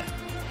Kiyoka.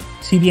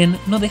 Si bien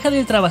no deja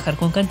de trabajar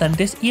con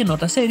cantantes y en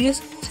otras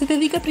series, se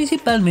dedica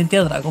principalmente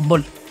a Dragon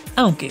Ball,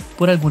 aunque,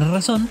 por alguna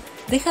razón,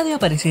 deja de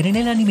aparecer en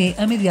el anime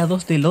a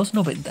mediados de los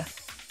 90.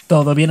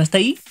 ¿Todo bien hasta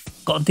ahí?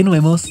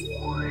 Continuemos.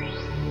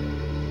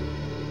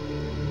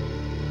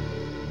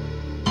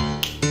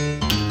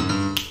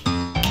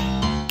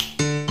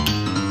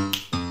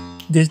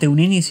 Desde un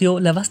inicio,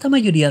 la vasta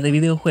mayoría de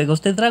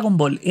videojuegos de Dragon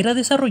Ball era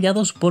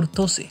desarrollados por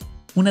Tose,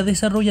 una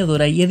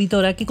desarrolladora y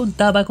editora que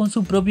contaba con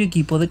su propio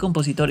equipo de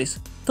compositores,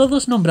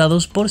 todos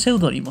nombrados por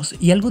seudónimos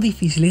y algo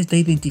difíciles de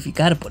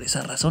identificar por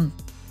esa razón.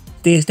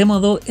 De este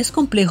modo, es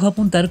complejo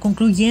apuntar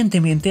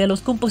concluyentemente a los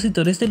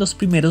compositores de los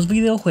primeros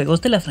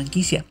videojuegos de la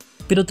franquicia,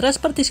 pero tras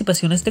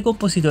participaciones de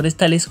compositores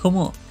tales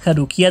como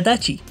Haruki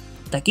Adachi,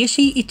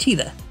 Takeshi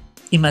Ichida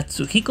y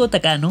Matsuhiko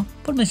Takano,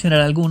 por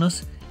mencionar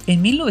algunos,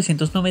 en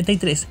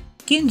 1993,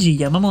 Kenji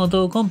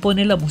Yamamoto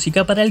compone la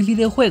música para el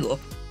videojuego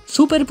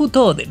Super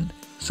Butoden,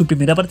 su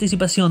primera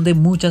participación de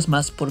muchas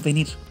más por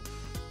venir.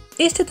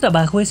 Este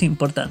trabajo es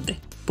importante,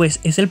 pues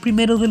es el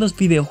primero de los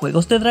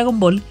videojuegos de Dragon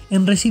Ball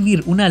en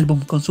recibir un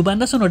álbum con su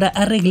banda sonora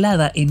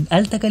arreglada en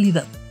alta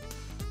calidad.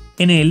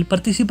 En él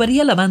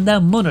participaría la banda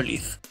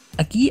Monolith,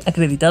 aquí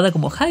acreditada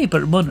como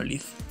Hyper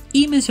Monolith,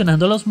 y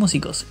mencionando a los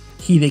músicos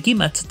Hideki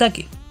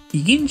Matsutake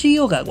y Ginji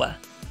Ogawa,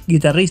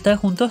 guitarrista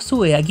junto a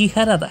Tsueaki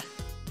Harada.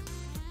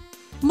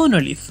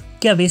 Monolith,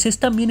 que a veces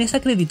también es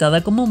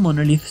acreditada como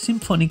Monolith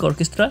Symphonic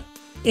Orchestra,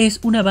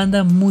 Es una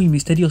banda muy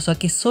misteriosa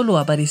que solo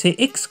aparece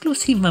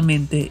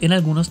exclusivamente en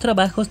algunos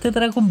trabajos de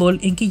Dragon Ball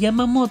en que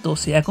Yamamoto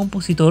sea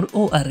compositor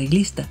o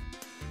arreglista.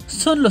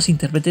 Son los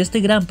intérpretes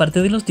de gran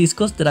parte de los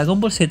discos Dragon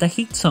Ball Z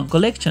Hit Song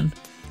Collection,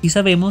 y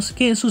sabemos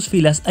que en sus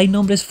filas hay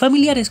nombres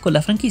familiares con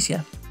la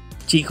franquicia.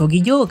 Chiho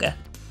Kiyoka,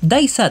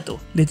 Dai Sato,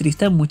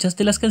 letrista en muchas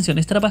de las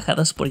canciones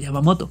trabajadas por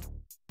Yamamoto.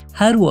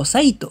 Haruo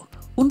Saito,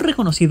 un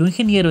reconocido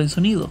ingeniero en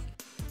sonido.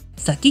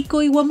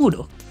 Sakiko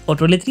Iwamuro,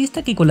 otro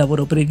letrista que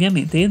colaboró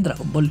previamente en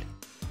Dragon Ball.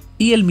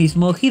 Y el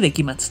mismo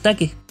Hideki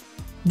Matsutake.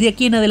 De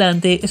aquí en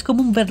adelante es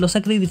común verlos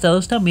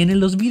acreditados también en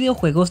los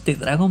videojuegos de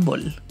Dragon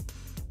Ball.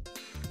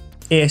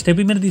 Este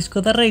primer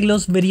disco de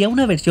arreglos vería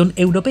una versión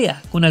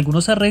europea, con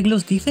algunos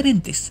arreglos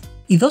diferentes,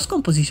 y dos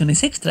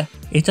composiciones extra,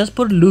 hechas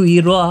por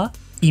Louis Roa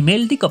y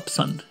Mel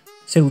Jacobson,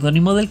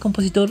 seudónimo del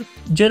compositor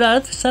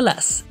Gerard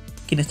Salas,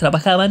 quienes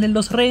trabajaban en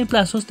los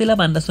reemplazos de la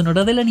banda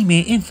sonora del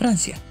anime en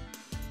Francia.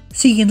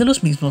 Siguiendo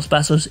los mismos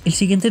pasos, el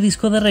siguiente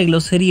disco de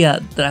arreglos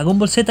sería Dragon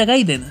Ball Z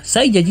Gaiden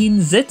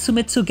Saiyajin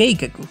Zetsumetsu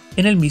Keikaku,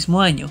 en el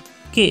mismo año,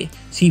 que,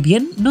 si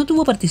bien no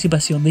tuvo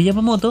participación de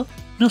Yamamoto,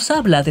 nos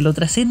habla de lo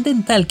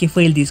trascendental que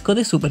fue el disco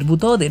de Super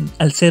Butoden,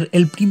 al ser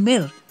el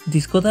primer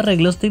disco de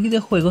arreglos de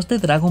videojuegos de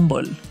Dragon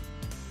Ball.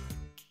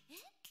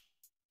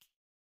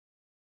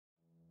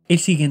 El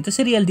siguiente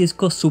sería el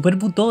disco Super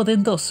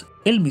Butoden 2,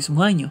 el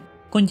mismo año,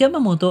 con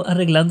Yamamoto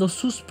arreglando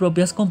sus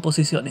propias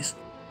composiciones.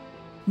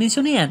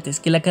 Mencioné antes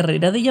que la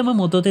carrera de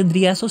Yamamoto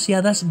tendría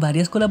asociadas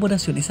varias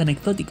colaboraciones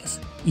anecdóticas,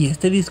 y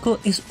este disco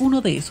es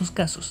uno de esos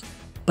casos.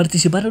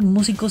 Participaron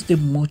músicos de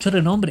mucho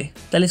renombre,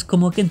 tales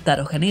como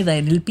Kentaro Haneda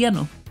en el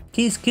piano,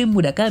 Keisuke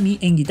Murakami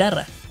en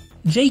guitarra,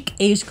 Jake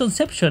H.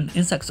 Conception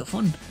en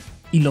saxofón.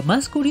 Y lo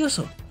más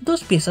curioso,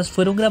 dos piezas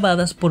fueron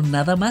grabadas por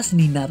nada más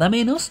ni nada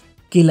menos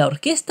que la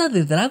orquesta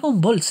de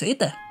Dragon Ball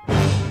Z.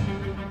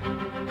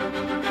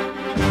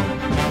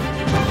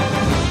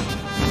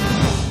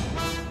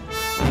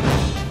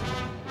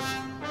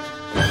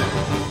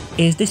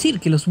 Es decir,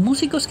 que los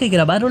músicos que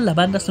grabaron la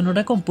banda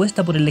sonora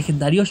compuesta por el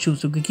legendario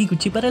Shunsuke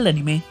Kikuchi para el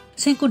anime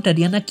se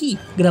encontrarían aquí,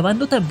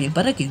 grabando también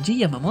para Kenji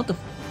Yamamoto.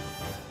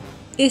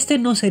 Este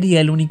no sería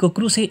el único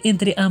cruce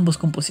entre ambos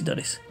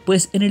compositores,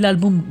 pues en el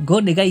álbum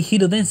Go Negai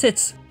Hiro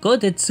Densetsu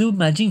Kotetsu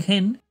Majin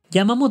Hen,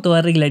 Yamamoto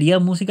arreglaría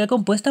música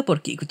compuesta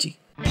por Kikuchi.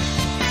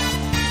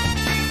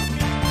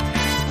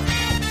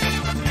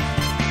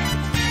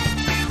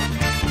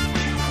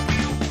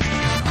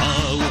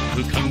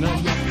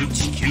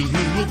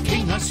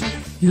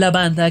 La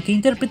banda que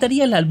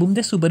interpretaría el álbum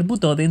de Super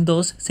Butoden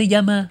 2 se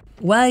llama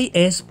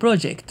YS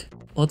Project,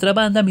 otra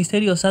banda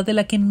misteriosa de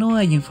la que no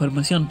hay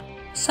información,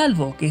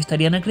 salvo que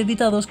estarían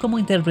acreditados como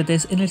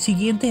intérpretes en el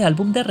siguiente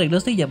álbum de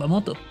arreglos de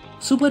Yamamoto,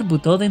 Super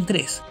Butoden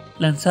 3,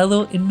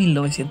 lanzado en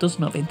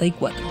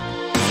 1994.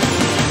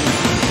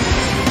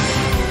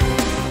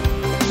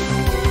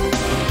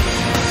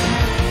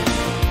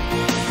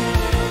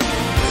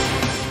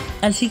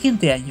 Al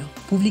siguiente año,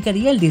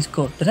 publicaría el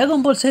disco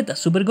Dragon Ball Z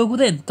Super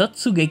Gokuden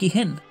Totsugeki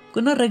Gen,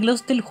 con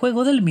arreglos del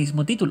juego del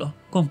mismo título,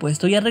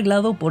 compuesto y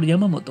arreglado por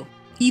Yamamoto,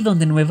 y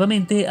donde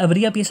nuevamente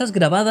habría piezas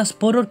grabadas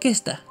por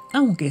orquesta,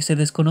 aunque se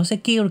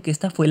desconoce qué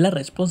orquesta fue la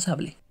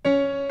responsable.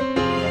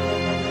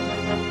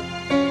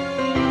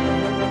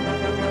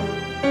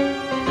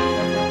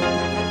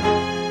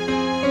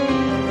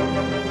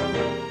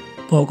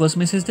 Pocos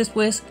meses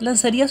después,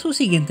 lanzaría su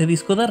siguiente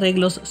disco de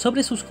arreglos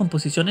sobre sus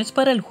composiciones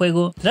para el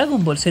juego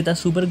Dragon Ball Z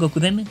Super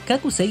Gokuden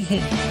Kakusei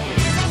Gen.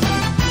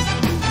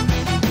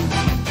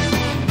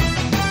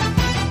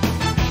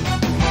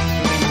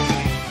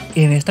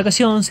 En esta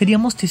ocasión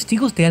seríamos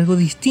testigos de algo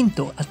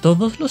distinto a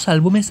todos los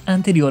álbumes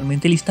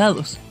anteriormente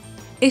listados.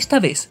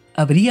 Esta vez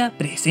habría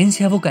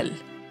presencia vocal.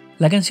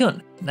 La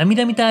canción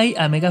Namida Mitai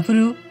Amega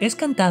Furu es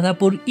cantada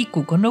por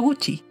Ikuko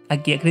Noguchi,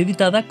 aquí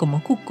acreditada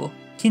como Kuko,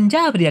 quien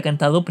ya habría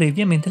cantado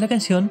previamente la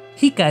canción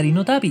Hikari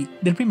no Tabi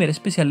del primer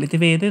especial de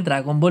TV de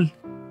Dragon Ball.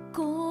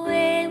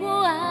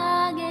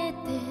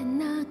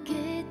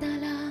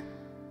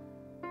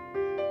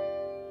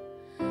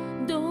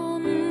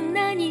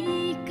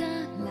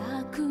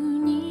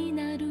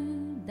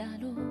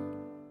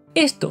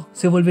 Esto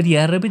se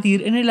volvería a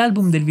repetir en el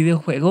álbum del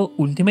videojuego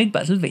Ultimate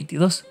Battle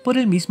 22 por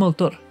el mismo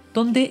autor,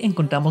 donde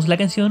encontramos la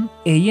canción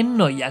Eien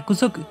no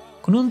Yakusoku,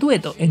 con un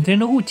dueto entre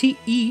Noguchi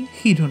y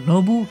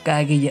Hironobu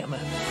Kageyama.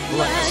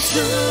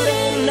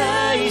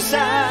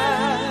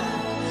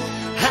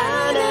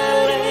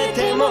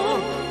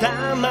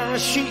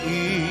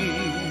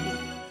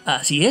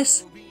 Así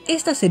es,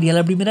 esta sería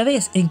la primera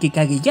vez en que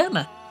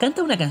Kageyama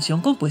canta una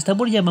canción compuesta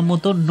por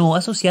Yamamoto no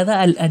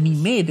asociada al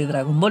anime de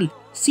Dragon Ball,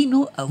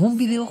 sino a un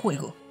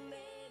videojuego.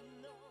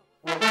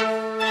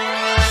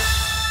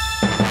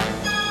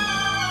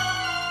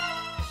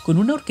 Con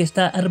una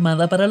orquesta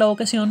armada para la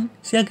ocasión,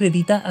 se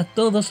acredita a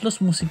todos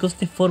los músicos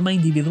de forma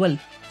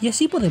individual, y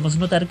así podemos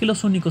notar que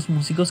los únicos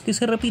músicos que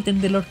se repiten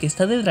de la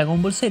orquesta de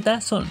Dragon Ball Z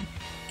son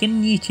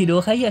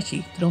Kenichiro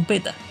Hayashi,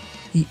 trompeta,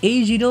 y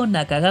Eijiro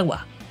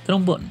Nakagawa,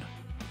 trombón,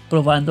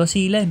 probando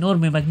así la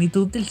enorme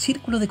magnitud del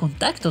círculo de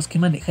contactos que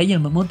maneja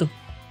Yamamoto.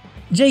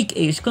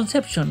 Jake H.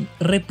 Conception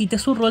repite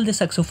su rol de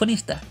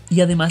saxofonista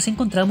y además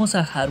encontramos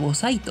a Haruo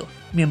Saito,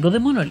 miembro de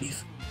Monolith,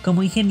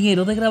 como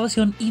ingeniero de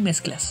grabación y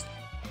mezclas.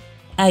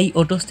 Hay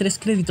otros 3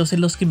 créditos en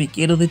los que me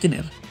quiero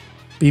detener.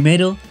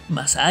 Primero,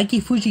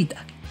 Masaaki Fujita,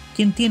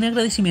 quien tiene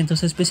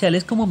agradecimientos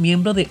especiales como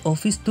miembro de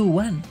Office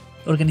 21,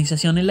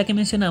 organización en la que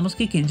mencionamos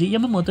que Kenji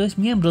Yamamoto es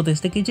miembro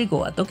desde que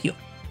llegó a Tokio.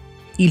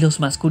 Y los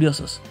más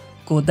curiosos,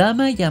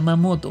 Kodama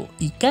Yamamoto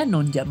y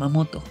Canon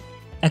Yamamoto,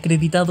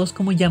 acreditados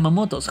como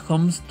Yamamoto's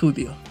Home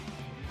Studio.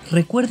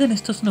 Recuerden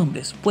estos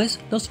nombres, pues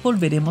los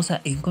volveremos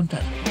a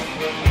encontrar.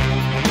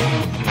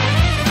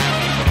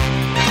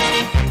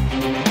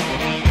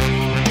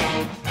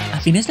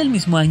 A fines del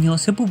mismo año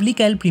se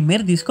publica el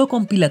primer disco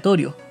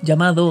compilatorio,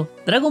 llamado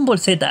Dragon Ball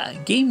Z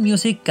Game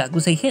Music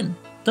Kakuseigen,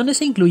 donde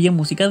se incluye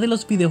música de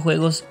los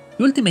videojuegos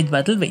Ultimate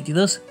Battle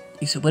 22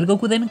 y Super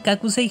Gokuden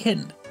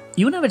Kakuseigen,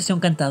 y una versión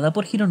cantada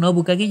por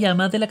Hironobu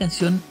Kageyama de la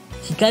canción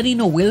Hikari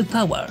no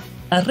Willpower,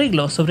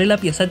 arreglo sobre la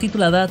pieza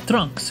titulada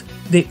Trunks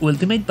de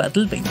Ultimate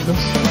Battle 22.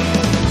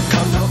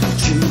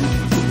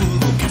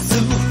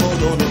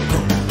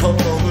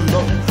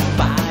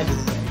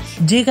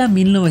 Llega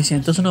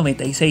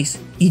 1996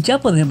 y ya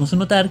podemos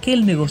notar que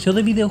el negocio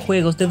de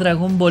videojuegos de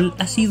Dragon Ball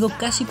ha sido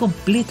casi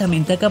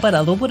completamente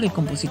acaparado por el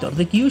compositor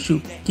de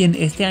Kyushu, quien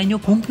este año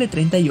cumple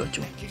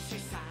 38.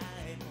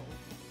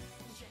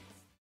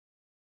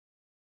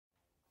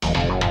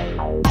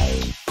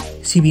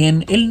 Si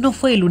bien él no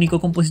fue el único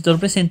compositor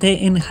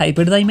presente en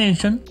Hyper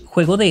Dimension,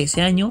 juego de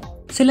ese año,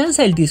 se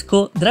lanza el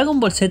disco Dragon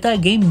Ball Z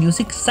Game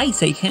Music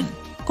Saiseigen,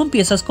 con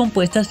piezas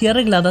compuestas y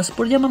arregladas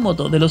por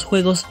Yamamoto de los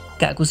juegos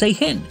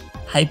Kakuseigen,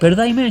 Hyper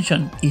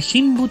Dimension y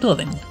Shin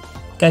Butoden.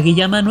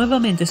 Kageyama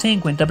nuevamente se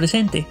encuentra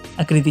presente,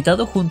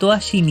 acreditado junto a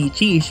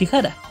Shinichi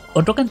Ishihara,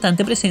 otro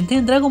cantante presente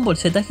en Dragon Ball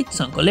Z Hit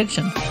Song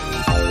Collection.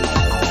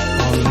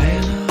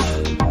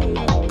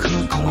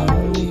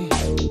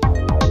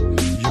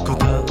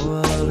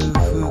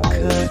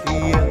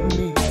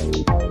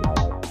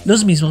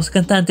 Los mismos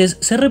cantantes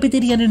se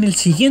repetirían en el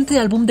siguiente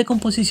álbum de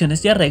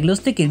composiciones y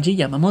arreglos de Kenji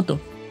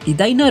Yamamoto,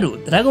 Idainaru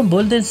Dragon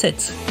Ball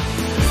Densetsu.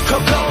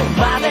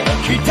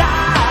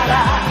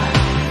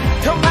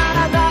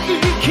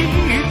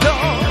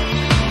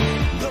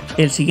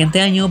 El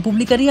siguiente año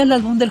publicaría el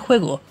álbum del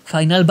juego,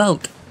 Final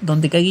Bout,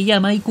 donde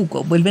Kageyama y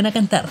Kuko vuelven a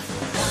cantar.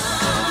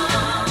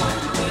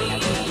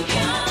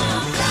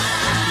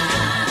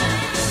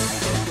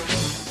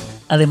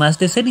 Además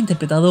de ser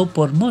interpretado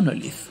por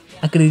Monolith,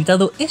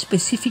 acreditado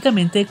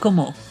específicamente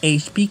como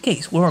HP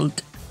Case World.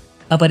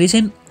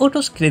 Aparecen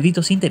otros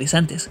créditos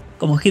interesantes,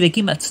 como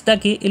Hideki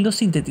Matsutake en los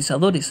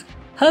sintetizadores,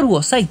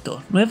 Haruo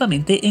Saito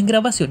nuevamente en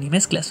grabación y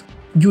mezclas,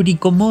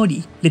 Yuriko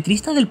Mori,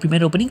 letrista del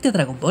primer opening de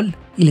Dragon Ball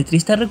y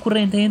letrista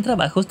recurrente en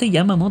trabajos de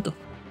Yamamoto.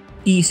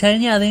 Y se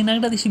añaden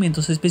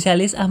agradecimientos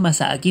especiales a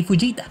Masaaki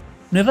Fujita,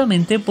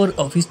 nuevamente por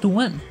Office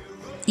 21,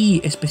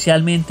 y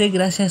especialmente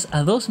gracias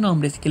a 2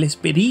 nombres que les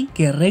pedí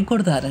que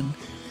recordaran,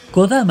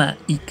 Kodama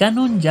y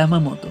Canon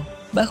Yamamoto,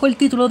 bajo el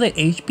título de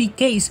HP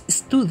Case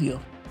Studio,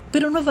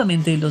 pero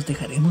nuevamente los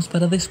dejaremos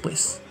para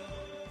después.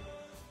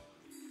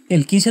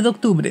 El 15 de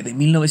octubre de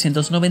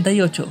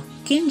 1998,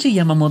 Kenji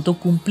Yamamoto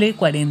cumple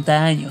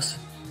 40 años.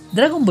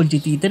 Dragon Ball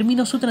GT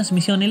terminó su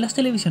transmisión en las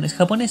televisiones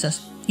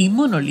japonesas y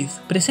Monolith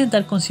presenta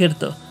el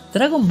concierto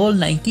Dragon Ball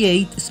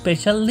 98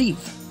 Special Live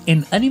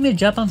en Anime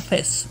Japan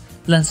Fest,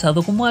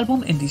 lanzado como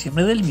álbum en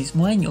diciembre del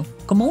mismo año,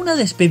 como una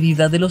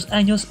despedida de los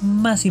años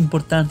más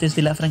importantes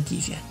de la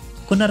franquicia,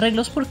 con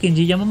arreglos por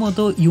Kenji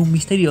Yamamoto y un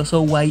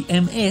misterioso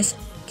YMS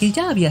que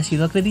ya había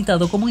sido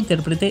acreditado como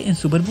intérprete en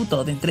Super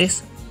Butoden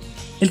 3.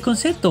 El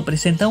concierto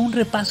presenta un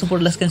repaso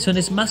por las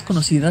canciones más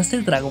conocidas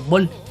de Dragon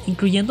Ball,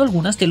 incluyendo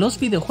algunas de los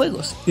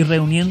videojuegos, y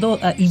reuniendo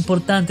a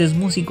importantes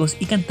músicos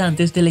y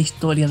cantantes de la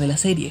historia de la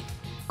serie,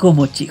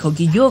 como Chiho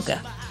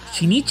Kiyoka,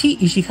 Shinichi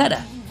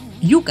Ishihara,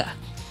 Yuka,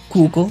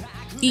 Kuko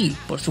y,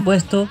 por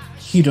supuesto,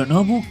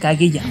 Hironobu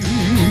Kageyama.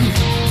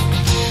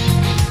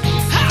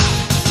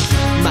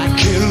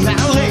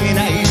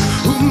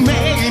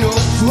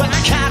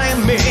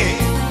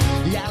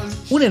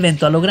 Un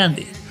evento a lo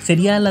grande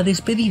sería la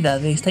despedida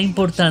de esta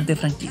importante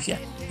franquicia,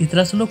 y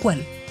tras lo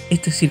cual,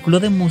 este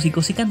círculo de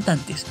músicos y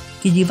cantantes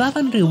que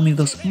llevaban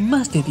reunidos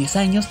más de 10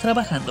 años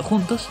trabajando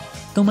juntos,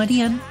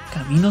 tomarían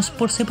caminos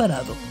por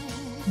separado.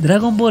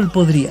 Dragon Ball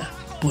podría,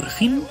 por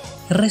fin,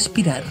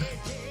 respirar.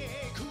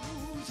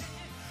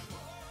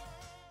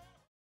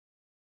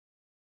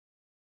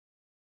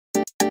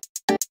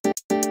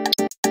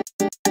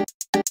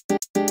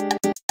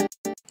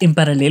 En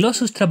paralelo a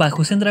sus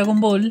trabajos en Dragon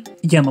Ball,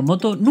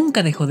 Yamamoto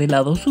nunca dejó de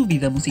lado su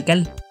vida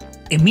musical.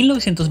 En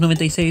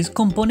 1996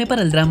 compone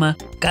para el drama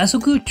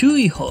Kazoku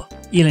Chuiho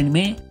y el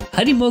anime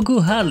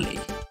Harimoku Harley.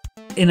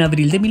 En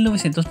abril de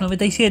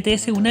 1997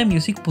 se une a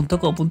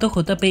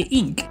Music.co.jp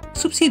Inc.,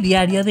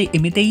 subsidiaria de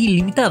MTI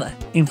Limitada,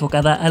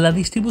 enfocada a la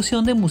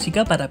distribución de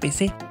música para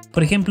PC,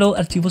 por ejemplo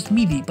archivos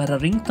MIDI para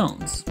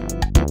ringtones.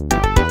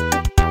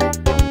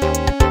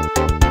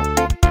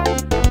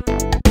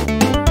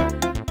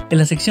 En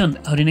la sección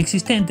ahora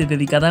inexistente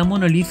dedicada a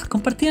Monolith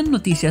compartían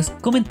noticias,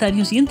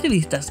 comentarios y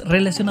entrevistas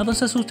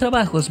relacionados a sus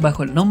trabajos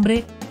bajo el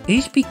nombre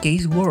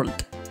HPK's World.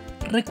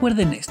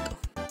 Recuerden esto.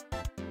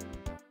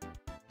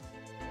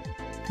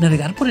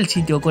 Navegar por el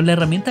sitio con la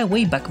herramienta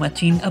Wayback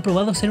Machine ha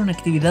probado ser una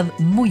actividad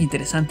muy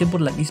interesante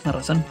por la misma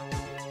razón.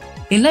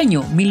 El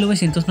año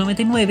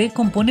 1999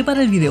 compone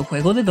para el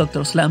videojuego de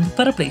Dr. Slump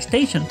para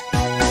PlayStation.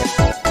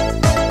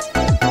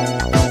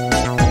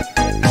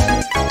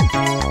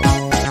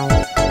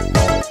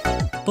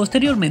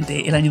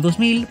 Posteriormente, el año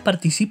 2000,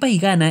 participa y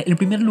gana el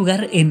primer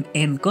lugar en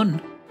Encon,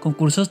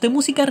 concursos de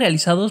música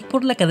realizados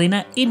por la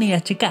cadena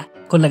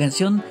NHK, con la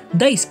canción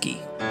Daisuki.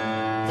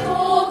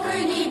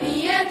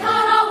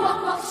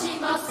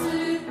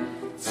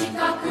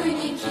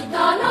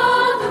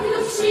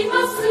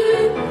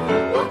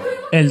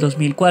 El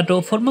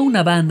 2004 forma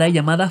una banda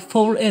llamada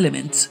Four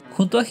Elements,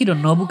 junto a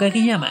Hironobu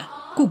Kageyama,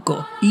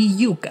 Kuko y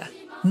Yuka,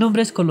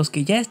 nombres con los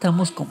que ya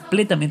estamos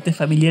completamente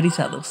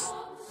familiarizados.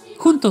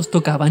 Juntos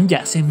tocaban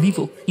jazz en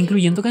vivo,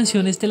 incluyendo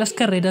canciones de las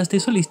carreras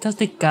de solistas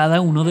de cada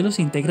uno de los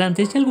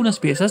integrantes y algunas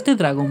piezas de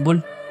Dragon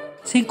Ball.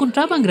 Se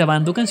encontraban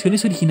grabando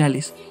canciones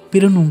originales,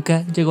 pero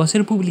nunca llegó a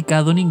ser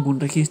publicado ningún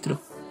registro.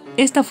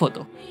 Esta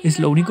foto es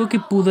lo único que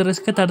pude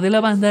rescatar de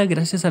la banda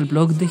gracias al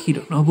blog de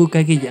Hironobu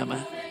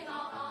Kageyama.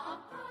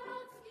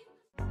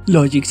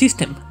 Logic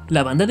System,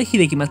 la banda de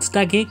Hideki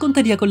Matsutake,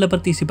 contaría con la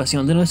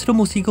participación de nuestro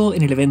músico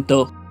en el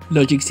evento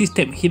Logic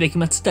System Hideki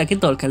Matsutake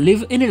Talk and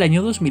Live en el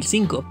año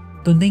 2005,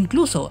 donde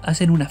incluso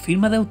hacen una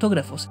firma de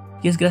autógrafos,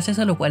 y es gracias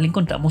a lo cual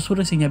encontramos su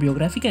reseña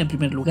biográfica en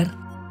primer lugar.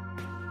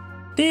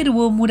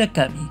 Teruo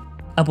Murakami,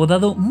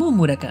 apodado Mu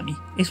Murakami,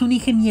 es un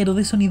ingeniero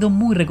de sonido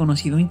muy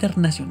reconocido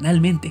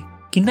internacionalmente,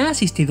 quien ha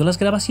asistido a las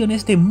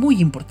grabaciones de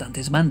muy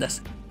importantes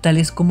bandas,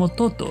 tales como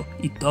Toto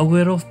y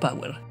Tower of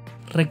Power.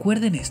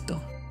 Recuerden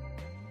esto.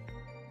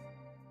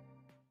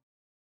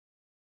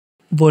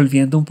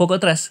 Volviendo un poco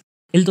atrás,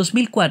 el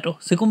 2004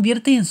 se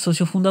convierte en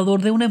socio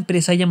fundador de una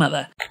empresa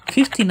llamada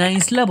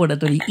 59's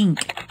Laboratory Inc.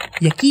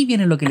 Y aquí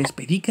viene lo que les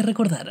pedí que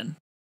recordaran.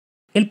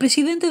 El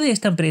presidente de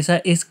esta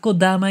empresa es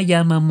Kodama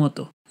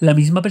Yamamoto, la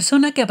misma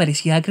persona que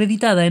aparecía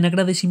acreditada en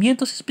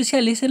agradecimientos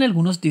especiales en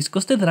algunos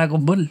discos de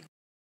Dragon Ball.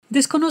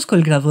 Desconozco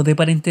el grado de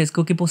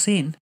parentesco que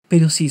poseen,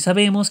 pero sí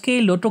sabemos que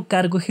el otro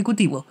cargo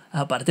ejecutivo,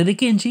 aparte de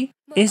Kenji,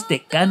 es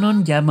de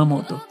Kanon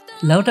Yamamoto,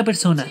 la otra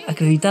persona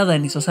acreditada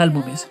en esos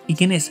álbumes y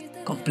quien es,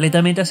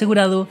 completamente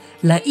asegurado,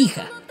 la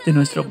hija de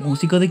nuestro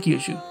músico de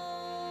Kyushu.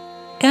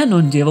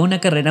 Kanon lleva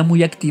una carrera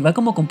muy activa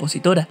como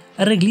compositora,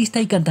 arreglista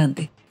y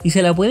cantante, y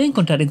se la puede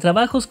encontrar en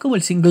trabajos como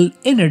el single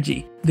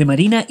Energy de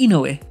Marina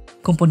Inoue,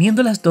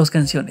 componiendo las dos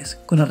canciones,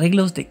 con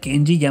arreglos de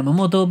Kenji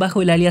Yamamoto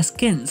bajo el alias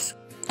Kens,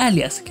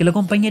 alias que lo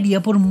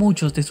acompañaría por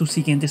muchos de sus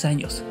siguientes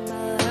años.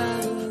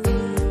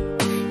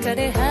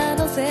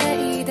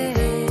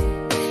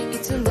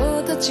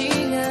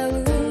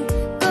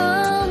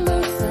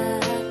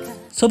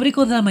 Sobre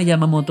Kodama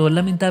Yamamoto,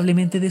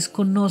 lamentablemente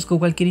desconozco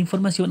cualquier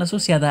información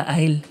asociada a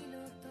él.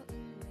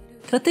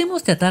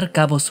 Tratemos de atar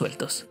cabos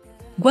sueltos.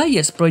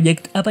 YS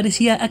Project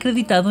aparecía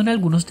acreditado en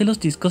algunos de los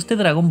discos de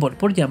Dragon Ball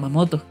por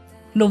Yamamoto.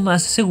 Lo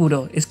más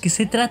seguro es que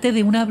se trate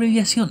de una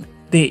abreviación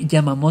de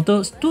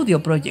Yamamoto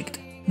Studio Project,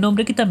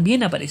 nombre que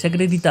también aparece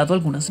acreditado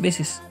algunas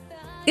veces.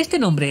 Este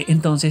nombre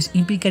entonces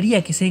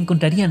implicaría que se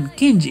encontrarían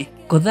Kenji,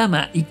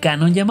 Kodama y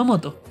Kanon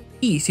Yamamoto,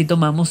 y si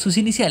tomamos sus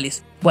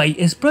iniciales,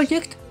 YS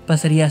Project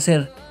pasaría a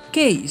ser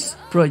Case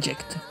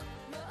Project.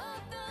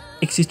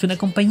 Existe una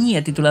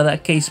compañía titulada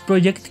Case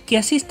Project que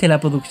asiste a la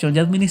producción y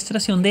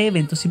administración de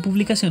eventos y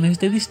publicaciones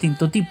de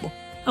distinto tipo,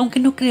 aunque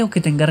no creo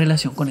que tenga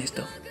relación con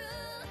esto.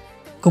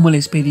 Como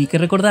les pedí que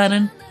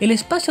recordaran, el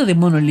espacio de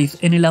Monolith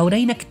en el ahora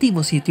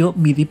inactivo sitio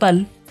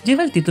Midipal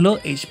lleva el título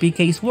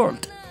HPK's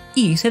World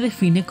y se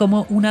define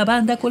como una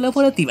banda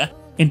colaborativa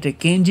entre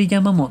Kenji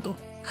Yamamoto,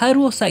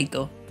 Haruo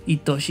Saito y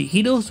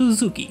Toshihiro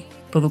Suzuki,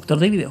 productor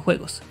de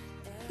videojuegos.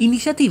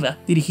 Iniciativa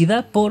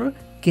dirigida por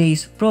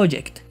Case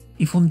Project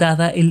y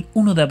fundada el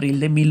 1 de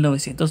abril de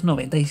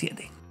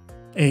 1997.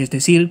 Es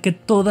decir, que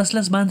todas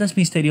las bandas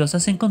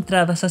misteriosas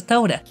encontradas hasta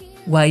ahora,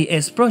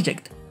 YS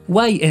Project,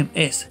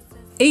 YMS,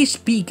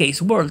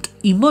 HPK's World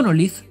y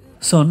Monolith,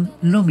 son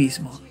lo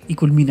mismo y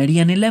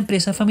culminarían en la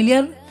empresa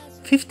familiar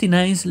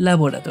 59's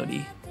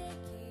Laboratory.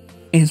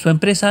 En su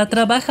empresa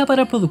trabaja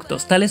para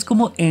productos tales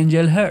como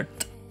Angel Heart.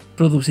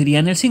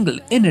 Producirían el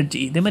single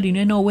Energy de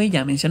Marina Inoue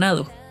ya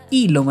mencionado.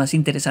 Y lo más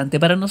interesante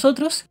para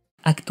nosotros,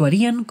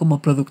 actuarían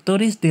como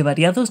productores de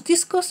variados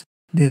discos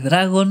de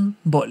Dragon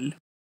Ball.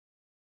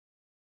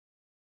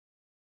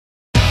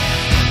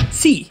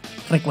 Sí,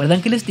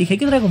 ¿recuerdan que les dije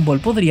que Dragon Ball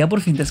podría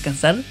por fin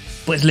descansar?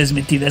 Pues les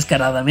mentí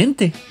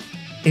descaradamente.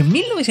 En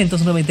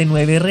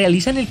 1999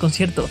 realizan el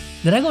concierto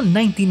Dragon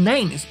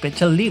 99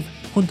 Special Live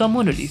junto a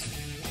Monolith.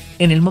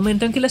 En el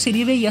momento en que la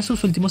serie veía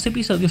sus últimos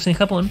episodios en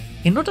Japón,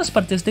 en otras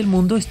partes del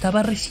mundo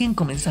estaba recién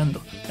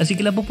comenzando, así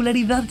que la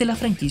popularidad de la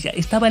franquicia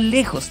estaba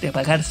lejos de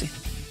apagarse.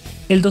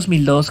 El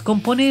 2002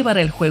 compone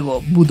para el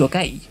juego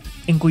Budokai,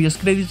 en cuyos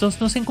créditos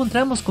nos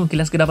encontramos con que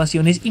las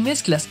grabaciones y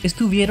mezclas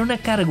estuvieron a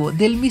cargo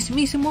del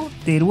mismísimo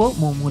Teruo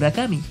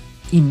Murakami.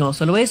 Y no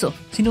solo eso,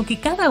 sino que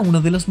cada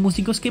uno de los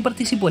músicos que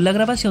participó en la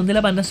grabación de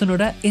la banda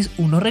sonora es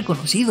uno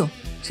reconocido,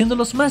 siendo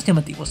los más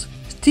llamativos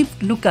Steve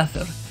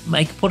Lukather,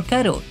 Mike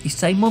Porcaro y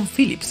Simon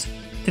Phillips,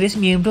 3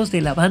 miembros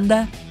de la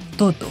banda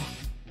Toto.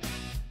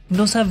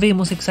 No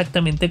sabemos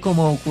exactamente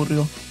cómo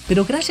ocurrió,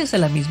 pero gracias a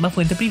la misma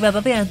fuente privada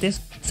de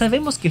antes,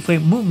 sabemos que fue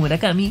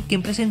Murakami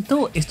quien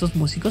presentó estos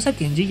músicos a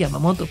Kenji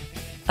Yamamoto.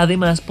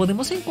 Además,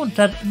 podemos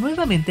encontrar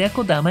nuevamente a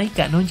Kodama y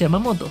Kanon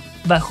Yamamoto,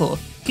 bajo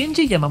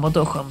Kenji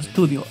Yamamoto Home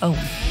Studio aún.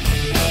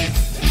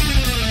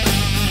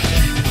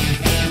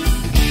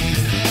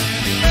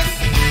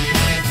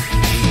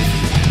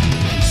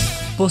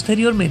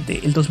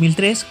 Posteriormente, el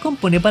 2003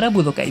 compone para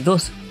Budokai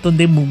 2,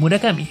 donde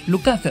Murakami,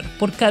 Lukather,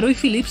 Porcaro y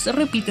Phillips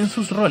repiten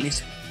sus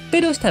roles,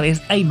 pero esta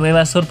vez hay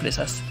nuevas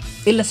sorpresas.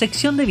 En la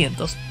sección de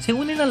vientos se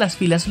unen a las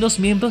filas los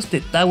miembros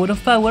de Tower of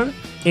Power,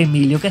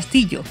 Emilio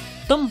Castillo,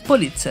 Tom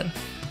Politzer,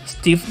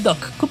 Steve Doc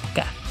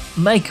Kupka,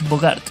 Mike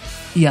Bogart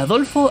y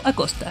Adolfo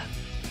Acosta.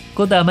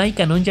 Kodama y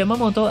Kanon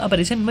Yamamoto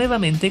aparecen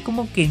nuevamente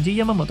como Kenji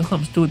Yamamoto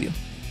Home Studio.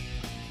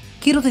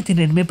 Quiero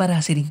detenerme para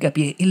hacer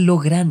hincapié en lo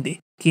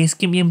grande que es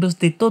que miembros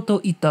de Toto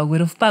y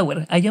Tower of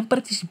Power hayan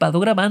participado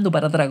grabando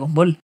para Dragon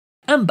Ball.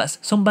 Ambas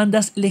son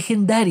bandas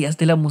legendarias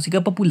de la música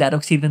popular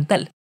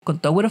occidental, con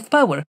Tower of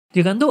Power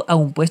llegando a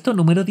un puesto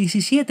número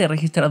 17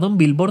 registrado en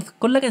Billboard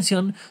con la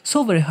canción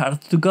So Very Hard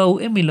to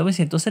Go en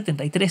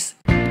 1973.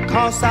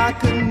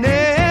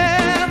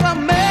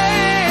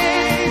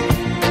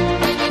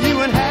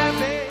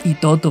 Y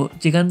Toto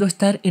llegando a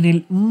estar en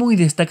el muy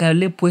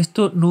destacable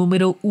puesto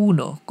número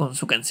 1 con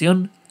su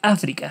canción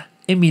África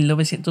en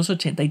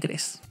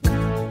 1983.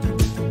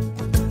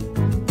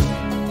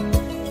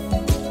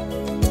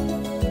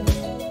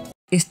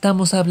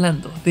 Estamos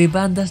hablando de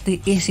bandas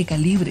de ese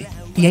calibre,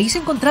 y ahí se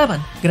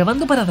encontraban,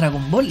 grabando para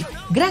Dragon Ball,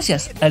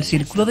 gracias al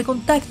círculo de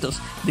contactos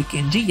de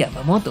Kenji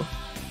Yamamoto.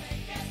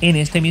 En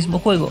este mismo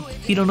juego,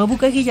 Hironobu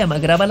Kageyama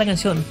graba la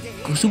canción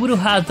Kusuburu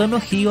Hato no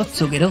Hi o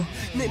Tsugero.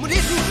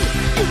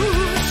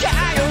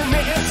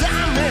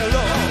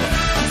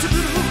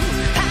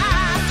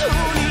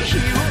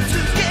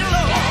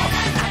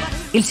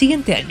 El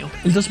siguiente año,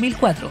 el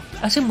 2004,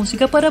 hace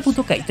música para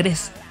Budokai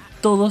 3,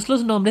 todos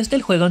los nombres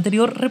del juego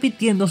anterior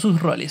repitiendo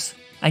sus roles,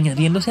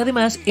 añadiéndose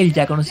además el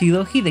ya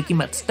conocido Hideki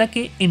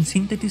Matsutake en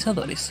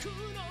sintetizadores.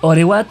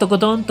 Orewa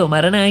Tokoton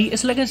Tomaranai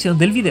es la canción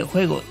del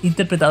videojuego,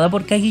 interpretada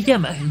por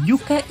Kageyama,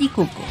 Yuka y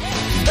Koko.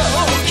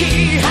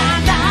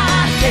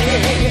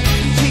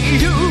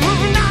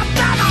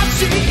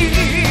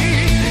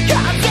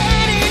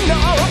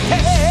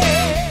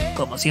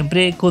 Como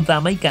siempre,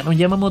 Kodama y Kanon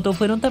Yamamoto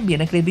fueron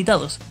también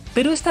acreditados,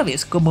 pero esta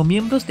vez como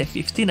miembros de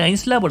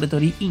 59's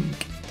Laboratory Inc.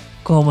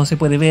 Como se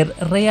puede ver,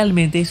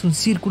 realmente es un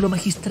círculo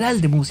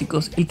magistral de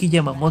músicos el que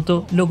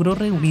Yamamoto logró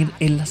reunir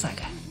en la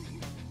saga.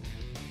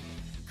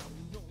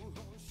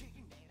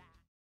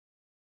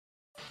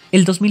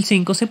 El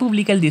 2005 se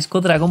publica el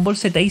disco Dragon Ball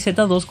Z y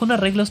Z2 con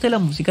arreglos de la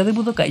música de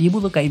Budokai y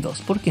Budokai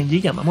 2 por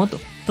Kenji Yamamoto,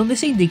 donde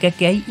se indica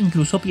que hay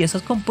incluso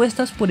piezas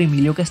compuestas por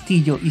Emilio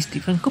Castillo y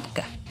Stephen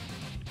Kupka.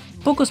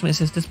 Pocos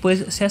meses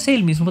después se hace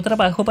el mismo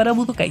trabajo para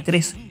Budokai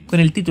 3,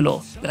 con el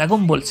título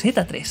Dragon Ball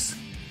Z 3.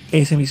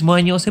 Ese mismo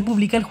año se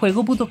publica el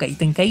juego Budokai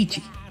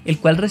Tenkaichi, el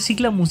cual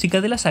recicla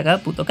música de la saga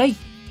Budokai.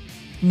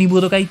 Ni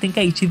Budokai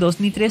Tenkaichi 2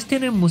 ni 3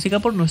 tienen música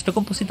por nuestro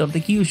compositor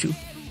de Kyushu,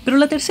 pero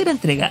la tercera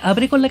entrega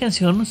abre con la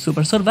canción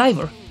Super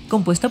Survivor,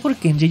 compuesta por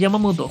Kenji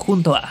Yamamoto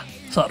junto a,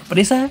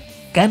 sorpresa,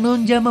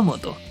 Kanon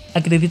Yamamoto,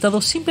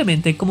 acreditados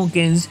simplemente como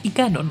Kens y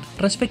Kanon,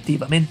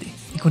 respectivamente,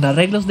 y con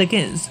arreglos de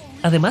Kens,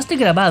 además de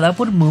grabada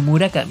por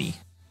Murakami.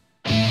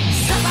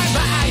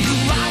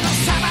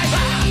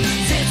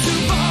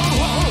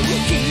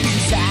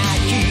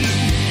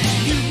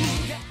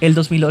 El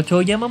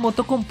 2008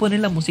 Yamamoto compone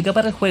la música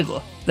para el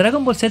juego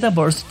Dragon Ball Z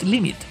Burst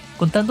Limit,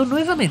 contando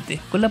nuevamente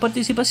con la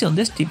participación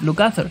de Steve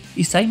Lukather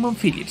y Simon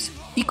Phillips,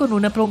 y con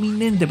una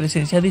prominente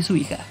presencia de su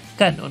hija,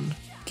 Kanon,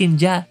 quien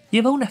ya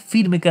lleva una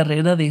firme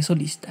carrera de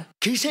solista.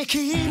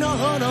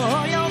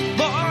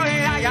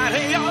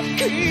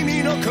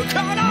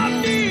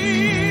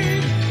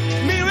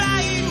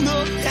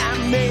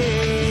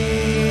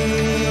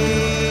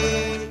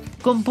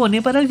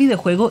 Compone para el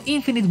videojuego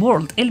Infinite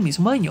World el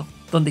mismo año,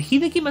 donde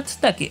Hideki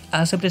Matsutake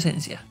hace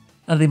presencia,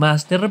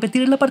 además de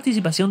repetir la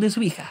participación de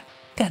su hija,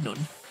 Kanon,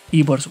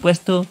 y por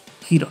supuesto,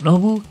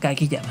 Hironobu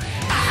Kageyama.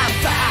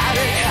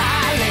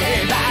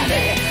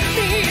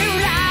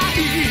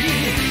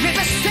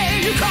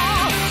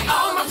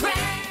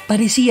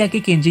 Parecía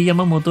que Kenji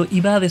Yamamoto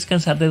iba a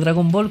descansar de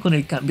Dragon Ball con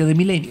el cambio de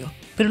milenio,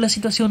 pero la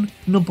situación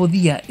no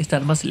podía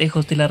estar más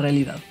lejos de la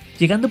realidad,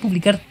 llegando a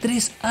publicar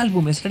 3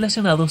 álbumes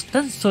relacionados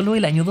tan solo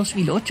el año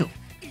 2008.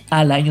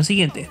 Al año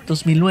siguiente,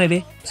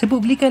 2009, se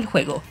publica el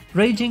juego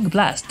Raging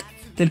Blast,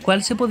 del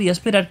cual se podía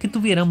esperar que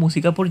tuviera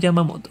música por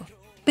Yamamoto.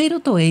 Pero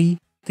Toei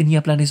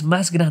tenía planes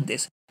más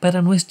grandes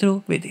para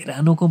nuestro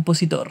veterano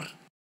compositor.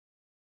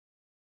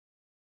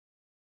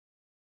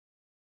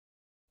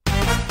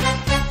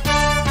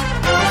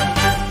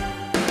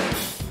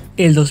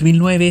 El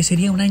 2009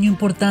 sería un año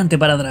importante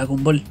para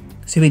Dragon Ball.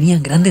 Se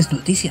venían grandes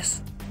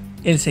noticias.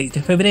 El 6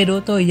 de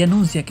febrero, Toei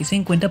anuncia que se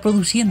encuentra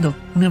produciendo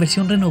una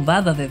versión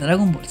renovada de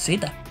Dragon Ball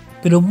Z,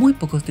 pero muy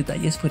pocos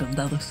detalles fueron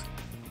dados.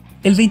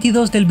 El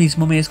 22 del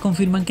mismo mes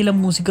confirman que la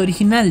música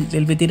original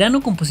del veterano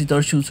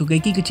compositor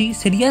Shunsuke Kikuchi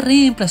sería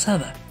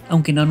reemplazada,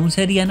 aunque no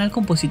anunciarían al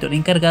compositor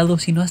encargado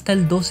sino hasta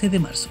el 12 de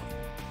marzo.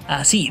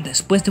 Así,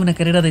 después de una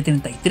carrera de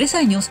 33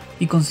 años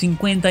y con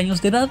 50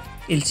 años de edad,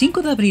 el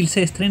 5 de abril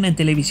se estrena en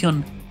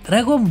televisión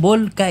Dragon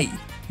Ball Kai,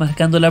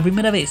 marcando la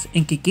primera vez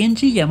en que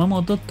Kenji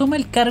Yamamoto toma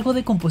el cargo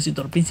de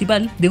compositor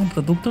principal de un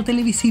producto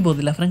televisivo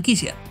de la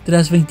franquicia,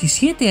 tras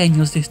 27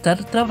 años de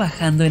estar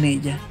trabajando en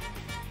ella.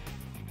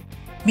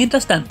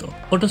 Mientras tanto,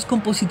 otros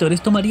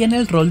compositores tomarían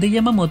el rol de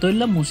Yamamoto en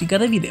la música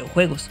de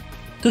videojuegos.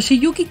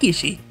 Toshiyuki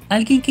Kishi,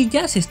 alguien que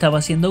ya se estaba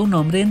haciendo un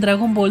nombre en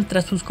Dragon Ball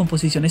tras sus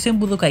composiciones en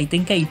Budokai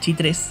Tenkaichi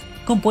 3,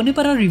 compone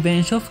para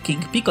Revenge of King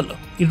Piccolo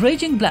y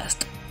Raging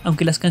Blast,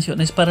 aunque las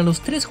canciones para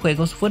los tres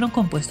juegos fueron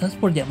compuestas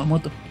por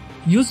Yamamoto.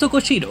 Yuzo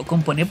Koshiro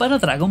compone para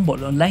Dragon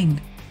Ball Online,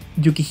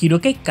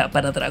 Yukihiro Keika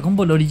para Dragon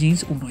Ball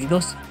Origins 1 y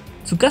 2,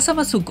 Tsukasa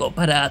Masuko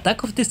para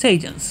Attack of the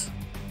Saiyans.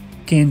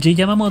 Kenji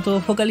Yamamoto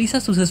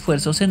focaliza sus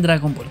esfuerzos en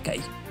Dragon Ball Kai,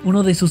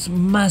 uno de sus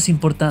más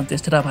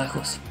importantes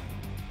trabajos.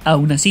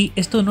 Aún así,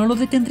 esto no lo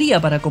detendría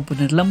para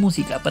componer la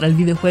música para el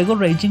videojuego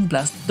Raging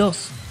Blast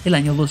 2 el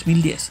año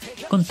 2010,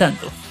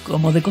 contando,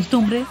 como de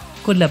costumbre,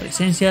 con la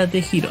presencia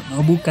de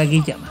Hironobu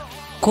Kageyama.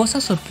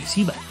 Cosa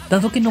sorpresiva,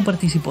 dado que no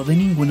participó de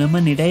ninguna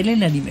manera en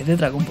el anime de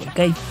Dragon Ball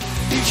Kai.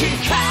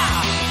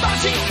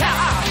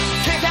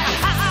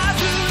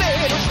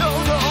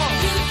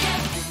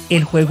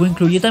 El juego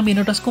incluye también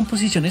otras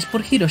composiciones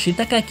por Hiroshi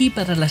Takaki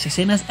para las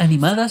escenas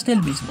animadas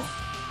del mismo.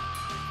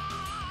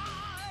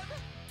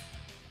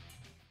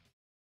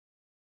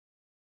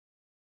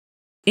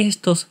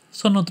 Estos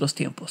son otros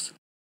tiempos.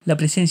 La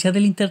presencia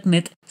del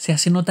internet se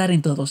hace notar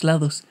en todos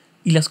lados,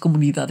 y las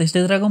comunidades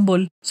de Dragon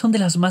Ball son de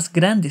las más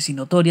grandes y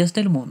notorias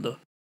del mundo.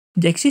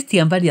 Ya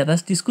existían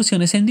variadas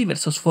discusiones en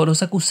diversos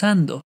foros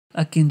acusando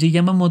a Kenji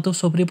Yamamoto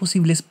sobre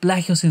posibles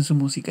plagios en su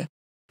música.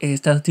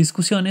 Estas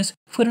discusiones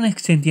fueron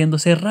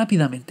extendiéndose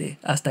rápidamente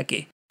hasta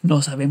que,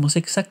 no sabemos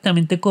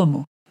exactamente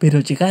cómo, pero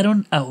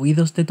llegaron a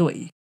oídos de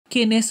Toei,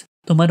 quienes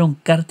tomaron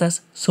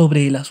cartas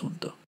sobre el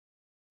asunto.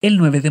 El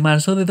 9 de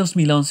marzo de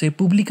 2011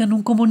 publican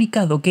un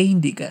comunicado que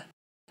indica: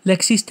 la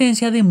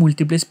existencia de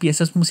múltiples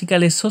piezas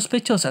musicales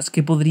sospechosas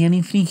que podrían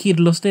infringir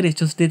los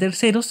derechos de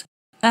terceros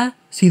ha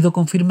sido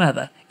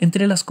confirmada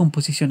entre las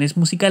composiciones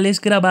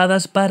musicales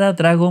grabadas para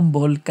Dragon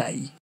Ball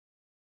Kai.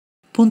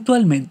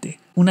 Puntualmente,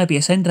 una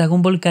pieza en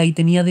Dragon Ball Kai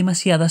tenía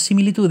demasiadas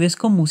similitudes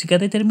con música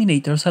de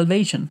Terminator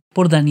Salvation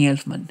por Danny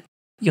Elfman,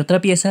 y otra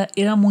pieza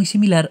era muy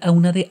similar a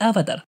una de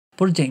Avatar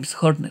por James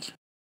Horner.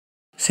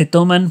 Se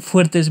toman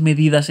fuertes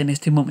medidas en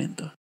este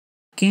momento.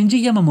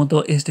 Kenji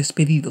Yamamoto es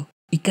despedido,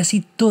 y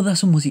casi toda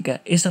su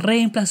música es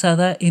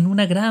reemplazada en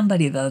una gran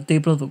variedad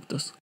de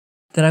productos.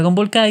 Dragon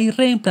Ball Kai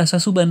reemplaza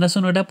su banda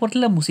sonora por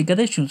la música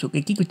de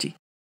Shunsuke Kikuchi.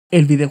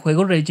 El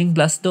videojuego Raging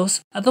Blast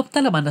 2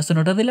 adopta la banda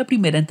sonora de la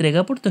primera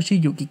entrega por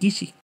Toshiyuki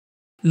Kishi.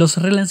 Los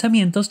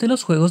relanzamientos de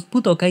los juegos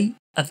Budokai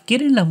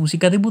adquieren la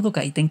música de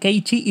Budokai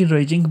Tenkaichi y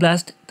Raging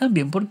Blast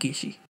también por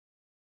Kishi.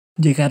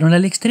 Llegaron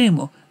al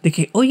extremo de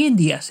que hoy en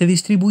día se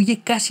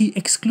distribuye casi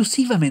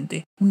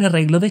exclusivamente un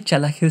arreglo de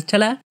Chala Head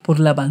Chala por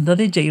la banda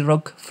de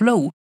J-Rock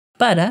Flow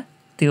para,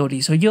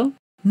 teorizo yo,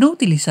 no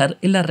utilizar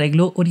el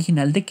arreglo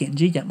original de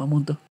Kenji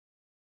Yamamoto.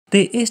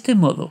 De este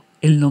modo,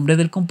 el nombre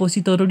del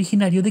compositor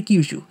originario de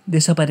Kyushu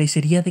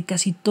desaparecería de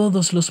casi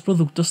todos los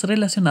productos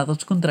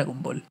relacionados con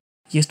Dragon Ball,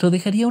 y esto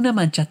dejaría una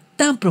mancha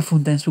tan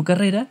profunda en su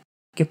carrera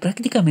que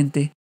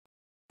prácticamente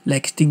la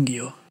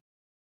extinguió.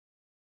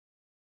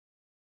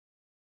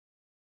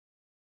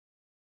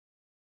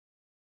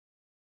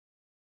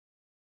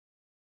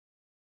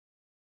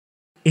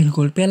 El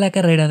golpe a la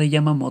carrera de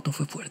Yamamoto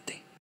fue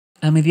fuerte.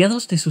 A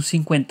mediados de sus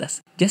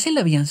 50s ya se le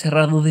habían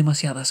cerrado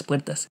demasiadas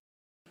puertas.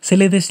 Se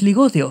le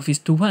desligó de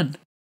Office 2-1.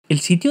 El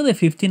sitio de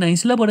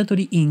 59's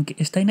Laboratory Inc.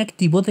 está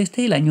inactivo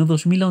desde el año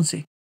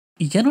 2011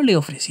 y ya no le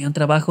ofrecían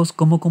trabajos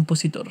como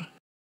compositor.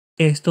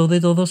 Esto de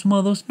todos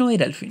modos no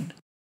era el fin.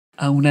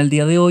 Aún al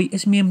día de hoy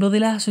es miembro de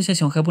la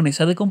Asociación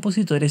Japonesa de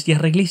Compositores y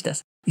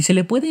Arreglistas y se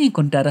le puede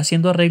encontrar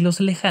haciendo arreglos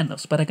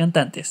lejanos para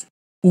cantantes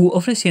u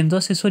ofreciendo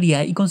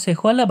asesoría y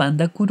consejo a la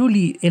banda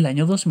Kuruli el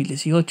año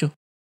 2018.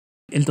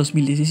 El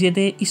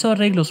 2017 hizo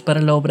arreglos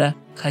para la obra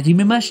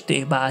Hajime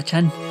Mashite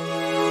Ba-chan.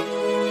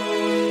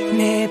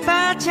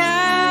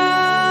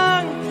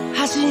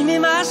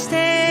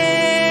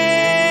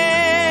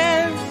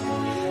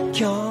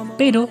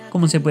 Pero,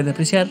 como se puede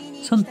apreciar,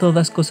 son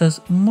todas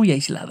cosas muy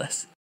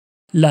aisladas.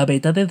 La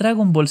beta de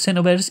Dragon Ball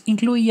Xenoverse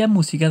incluía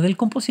música del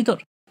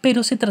compositor,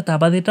 pero se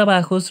trataba de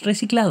trabajos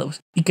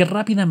reciclados y que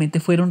rápidamente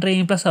fueron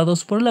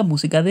reemplazados por la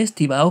música de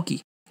Steve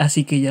Aoki,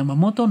 así que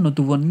Yamamoto no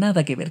tuvo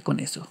nada que ver con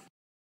eso.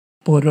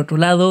 Por otro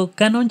lado,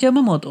 Kanon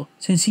Yamamoto,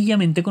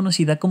 sencillamente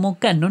conocida como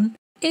Kanon,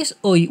 es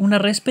hoy una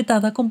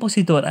respetada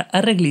compositora,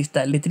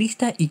 arreglista,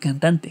 letrista y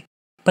cantante.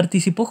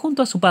 Participó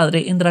junto a su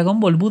padre en Dragon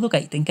Ball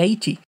Budokai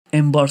Tenkaichi,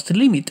 en Burst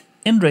Limit,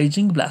 en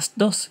Raging Blast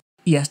 2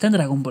 y hasta en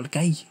Dragon Ball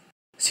Kai.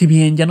 Si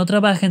bien ya no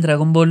trabaja en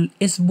Dragon Ball,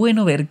 es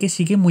bueno ver que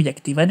sigue muy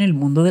activa en el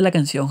mundo de la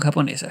canción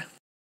japonesa.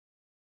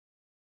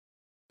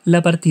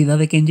 La partida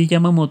de Kenji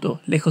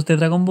Yamamoto, lejos de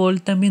Dragon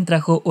Ball, también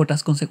trajo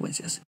otras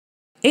consecuencias.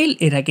 Él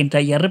era quien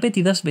traía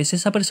repetidas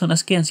veces a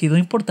personas que han sido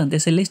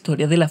importantes en la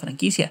historia de la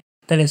franquicia,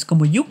 tales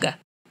como Yuka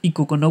y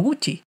Kuko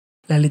Noguchi,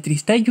 la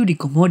letrista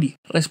Yuriko Mori,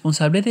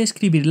 responsable de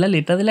escribir la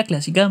letra de la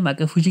clásica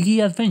Maka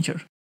Fujigi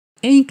Adventure,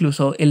 e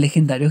incluso el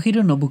legendario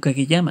Hironobu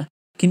Kageyama,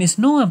 quienes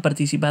no han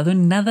participado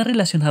en nada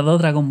relacionado a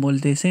Dragon Ball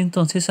desde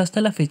entonces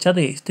hasta la fecha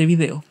de este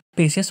video,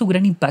 pese a su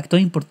gran impacto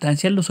e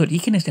importancia en los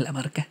orígenes de la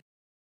marca.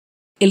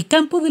 El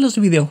campo de los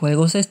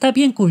videojuegos está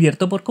bien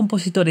cubierto por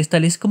compositores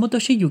tales como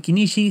Toshiyuki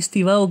Nishi,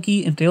 Steve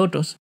Aoki, entre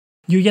otros.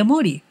 Yuya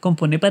Mori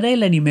compone para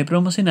el anime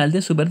promocional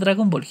de Super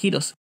Dragon Ball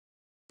Heroes,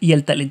 y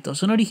el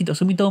talentoso Norihito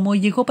Sumitomo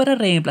llegó para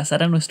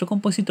reemplazar a nuestro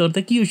compositor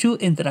de Kyushu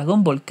en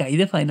Dragon Ball Kai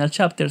The Final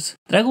Chapters,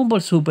 Dragon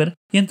Ball Super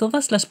y en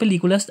todas las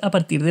películas a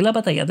partir de la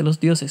Batalla de los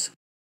Dioses.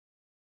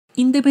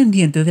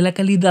 Independiente de la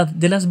calidad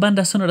de las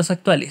bandas sonoras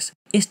actuales,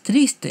 es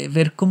triste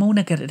ver cómo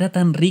una carrera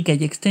tan rica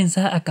y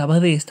extensa acaba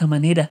de esta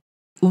manera,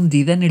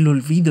 hundida en el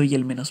olvido y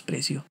el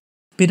menosprecio.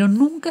 Pero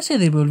nunca se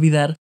debe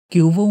olvidar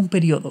que hubo un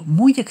periodo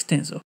muy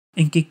extenso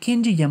en que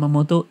Kenji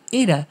Yamamoto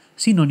era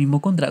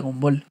sinónimo con Dragon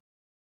Ball.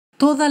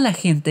 Toda la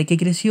gente que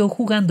creció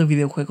jugando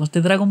videojuegos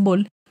de Dragon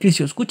Ball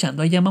creció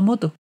escuchando a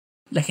Yamamoto.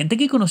 La gente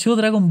que conoció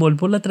Dragon Ball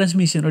por la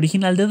transmisión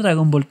original de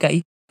Dragon Ball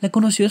Kai la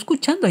conoció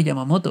escuchando a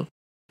Yamamoto.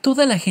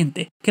 Toda la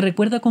gente que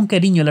recuerda con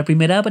cariño la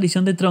primera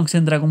aparición de Trunks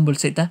en Dragon Ball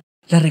Z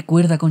la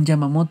recuerda con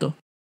Yamamoto.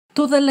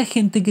 Toda la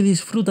gente que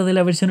disfruta de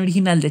la versión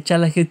original de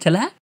Chala Head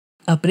Chala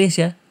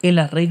aprecia el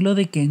arreglo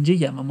de Kenji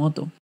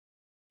Yamamoto.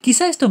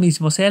 Quizá esto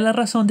mismo sea la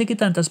razón de que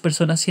tantas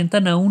personas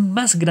sientan aún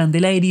más grande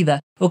la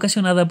herida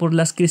ocasionada por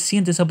las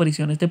crecientes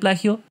apariciones de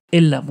plagio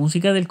en la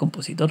música del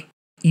compositor.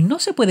 Y no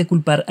se puede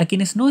culpar a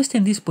quienes no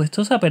estén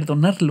dispuestos a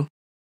perdonarlo.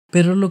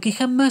 Pero lo que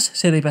jamás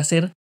se debe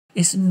hacer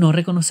es no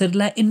reconocer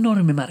la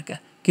enorme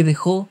marca que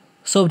dejó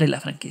sobre la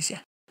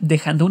franquicia,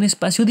 dejando un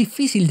espacio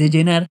difícil de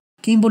llenar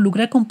que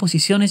involucra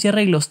composiciones y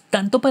arreglos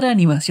tanto para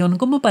animación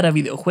como para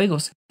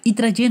videojuegos, y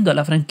trayendo a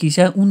la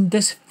franquicia un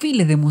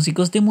desfile de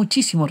músicos de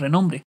muchísimo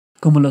renombre,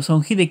 como lo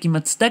son Hideki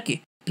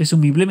Matsutake,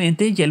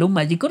 presumiblemente Yellow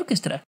Magic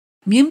Orchestra,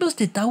 miembros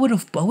de Tower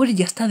of Power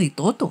y hasta de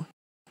Toto.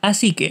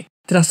 Así que,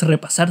 tras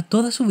repasar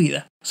toda su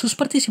vida, sus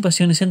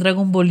participaciones en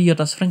Dragon Ball y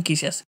otras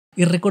franquicias,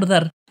 y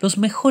recordar los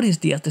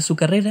mejores días de su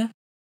carrera,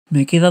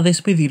 me queda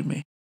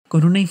despedirme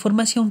con una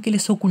información que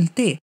les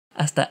oculté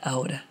hasta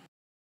ahora.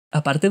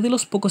 Aparte de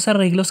los pocos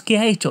arreglos que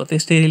ha hecho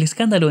desde el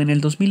escándalo en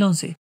el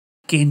 2011,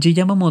 Kenji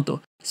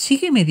Yamamoto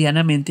sigue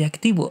medianamente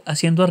activo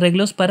haciendo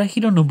arreglos para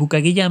Hironobu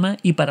Kageyama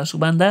y para su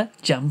banda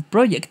Jump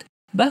Project,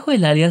 bajo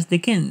el alias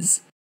de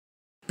Kens.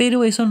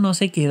 Pero eso no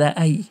se queda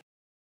ahí.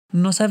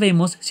 No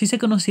sabemos si se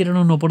conocieron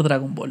o no por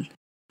Dragon Ball,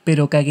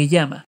 pero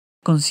Kageyama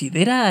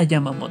considera a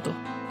Yamamoto,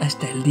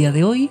 hasta el día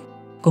de hoy,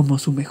 como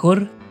su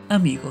mejor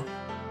amigo.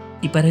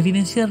 Y para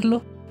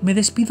evidenciarlo, me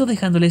despido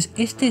dejándoles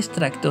este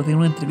extracto de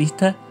una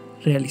entrevista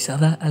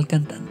realizada al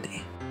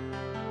cantante.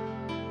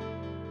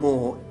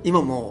 もう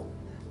今も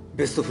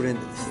ベストフレン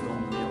ドです。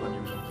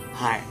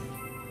はい。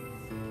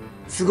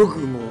すごく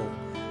もう、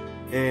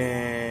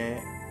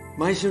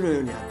毎週のよ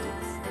うに会ってい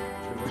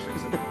ます。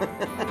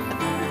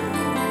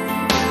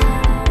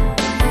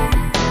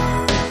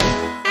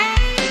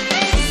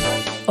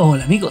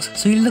Hola amigos,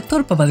 soy el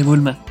Dr. Papá de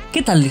Bulma.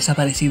 ¿Qué tal les ha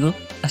parecido?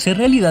 Hacer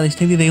realidad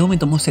este video me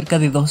tomó cerca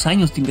de 2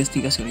 años de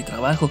investigación y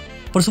trabajo.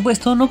 Por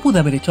supuesto, no pude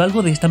haber hecho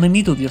algo de esta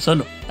magnitud yo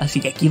solo, así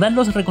que aquí van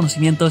los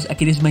reconocimientos a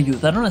quienes me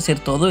ayudaron a hacer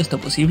todo esto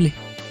posible.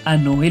 A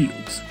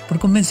Noelux, por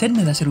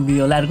convencerme de hacer un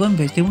video largo en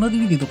vez de uno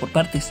dividido por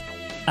partes.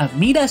 A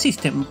Mira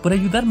System, por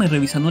ayudarme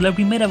revisando la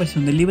primera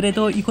versión del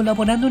libreto y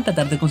colaborando en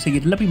tratar de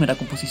conseguir la primera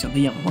composición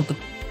de Yamamoto.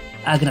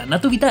 A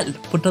Granato Vital,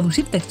 por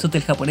traducir textos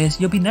del japonés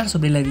y opinar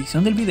sobre la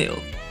edición del video.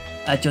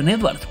 A John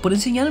Edward, por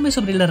enseñarme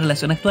sobre la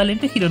relación actual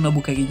entre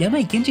Hironobu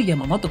Kageyama y Kenji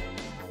Yamamoto.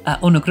 A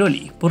Ono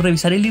Crowley, por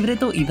revisar el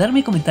libreto y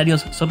darme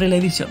comentarios sobre la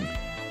edición.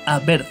 A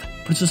Bert,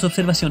 por sus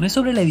observaciones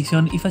sobre la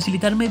edición y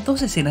facilitarme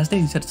 2 escenas de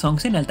insert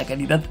songs en alta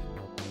calidad.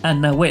 A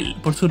Nahuel,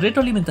 por su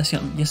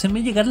retroalimentación y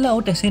hacerme llegar la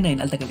otra escena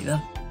en alta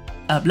calidad.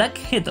 A Black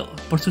Heto,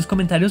 por sus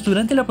comentarios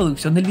durante la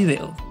producción del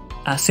video.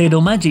 A Zero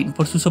Majin,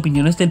 por sus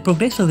opiniones del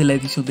progreso de la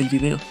edición del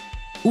video.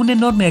 Un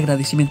enorme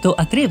agradecimiento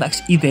a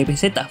Trevax y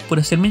DBZ por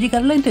hacerme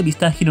llegar la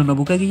entrevista a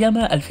Hironobu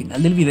Kageyama al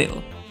final del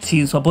video.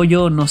 Sin su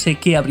apoyo no sé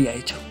qué habría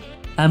hecho.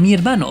 A mi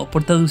hermano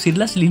por traducir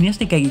las líneas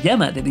de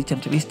Kageyama de dicha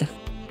entrevista.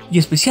 Y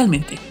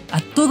especialmente a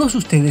todos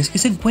ustedes que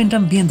se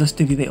encuentran viendo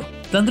este video,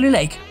 dándole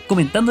like,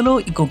 comentándolo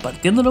y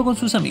compartiéndolo con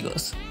sus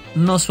amigos.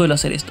 No suelo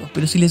hacer esto,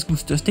 pero si les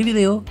gustó este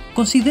video,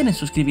 consideren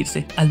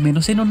suscribirse, al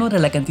menos en honor a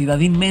la cantidad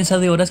inmensa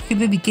de horas que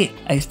dediqué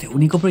a este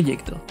único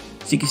proyecto.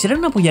 Si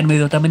quisieran apoyarme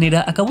de otra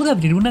manera, acabo de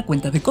abrir una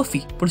cuenta de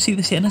Ko-fi, por si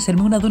desean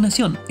hacerme una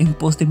donación en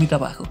pos de mi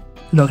trabajo.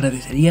 Lo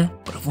agradecería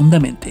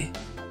profundamente.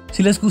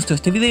 Si les gustó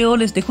este video,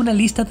 les dejo una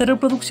lista de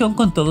reproducción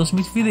con todos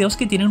mis videos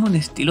que tienen un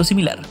estilo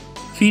similar.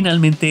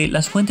 Finalmente,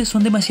 las fuentes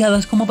son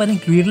demasiadas como para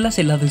incluirlas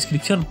en la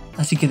descripción,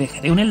 así que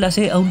dejaré un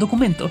enlace a un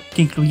documento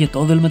que incluye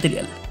todo el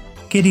material.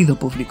 Querido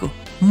público,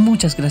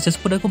 muchas gracias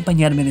por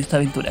acompañarme en esta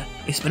aventura.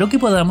 Espero que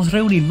podamos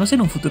reunirnos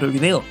en un futuro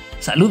video.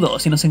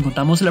 Saludos y nos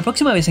encontramos la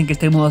próxima vez en que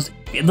estemos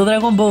viendo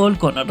Dragon Ball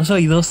con otros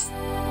oídos.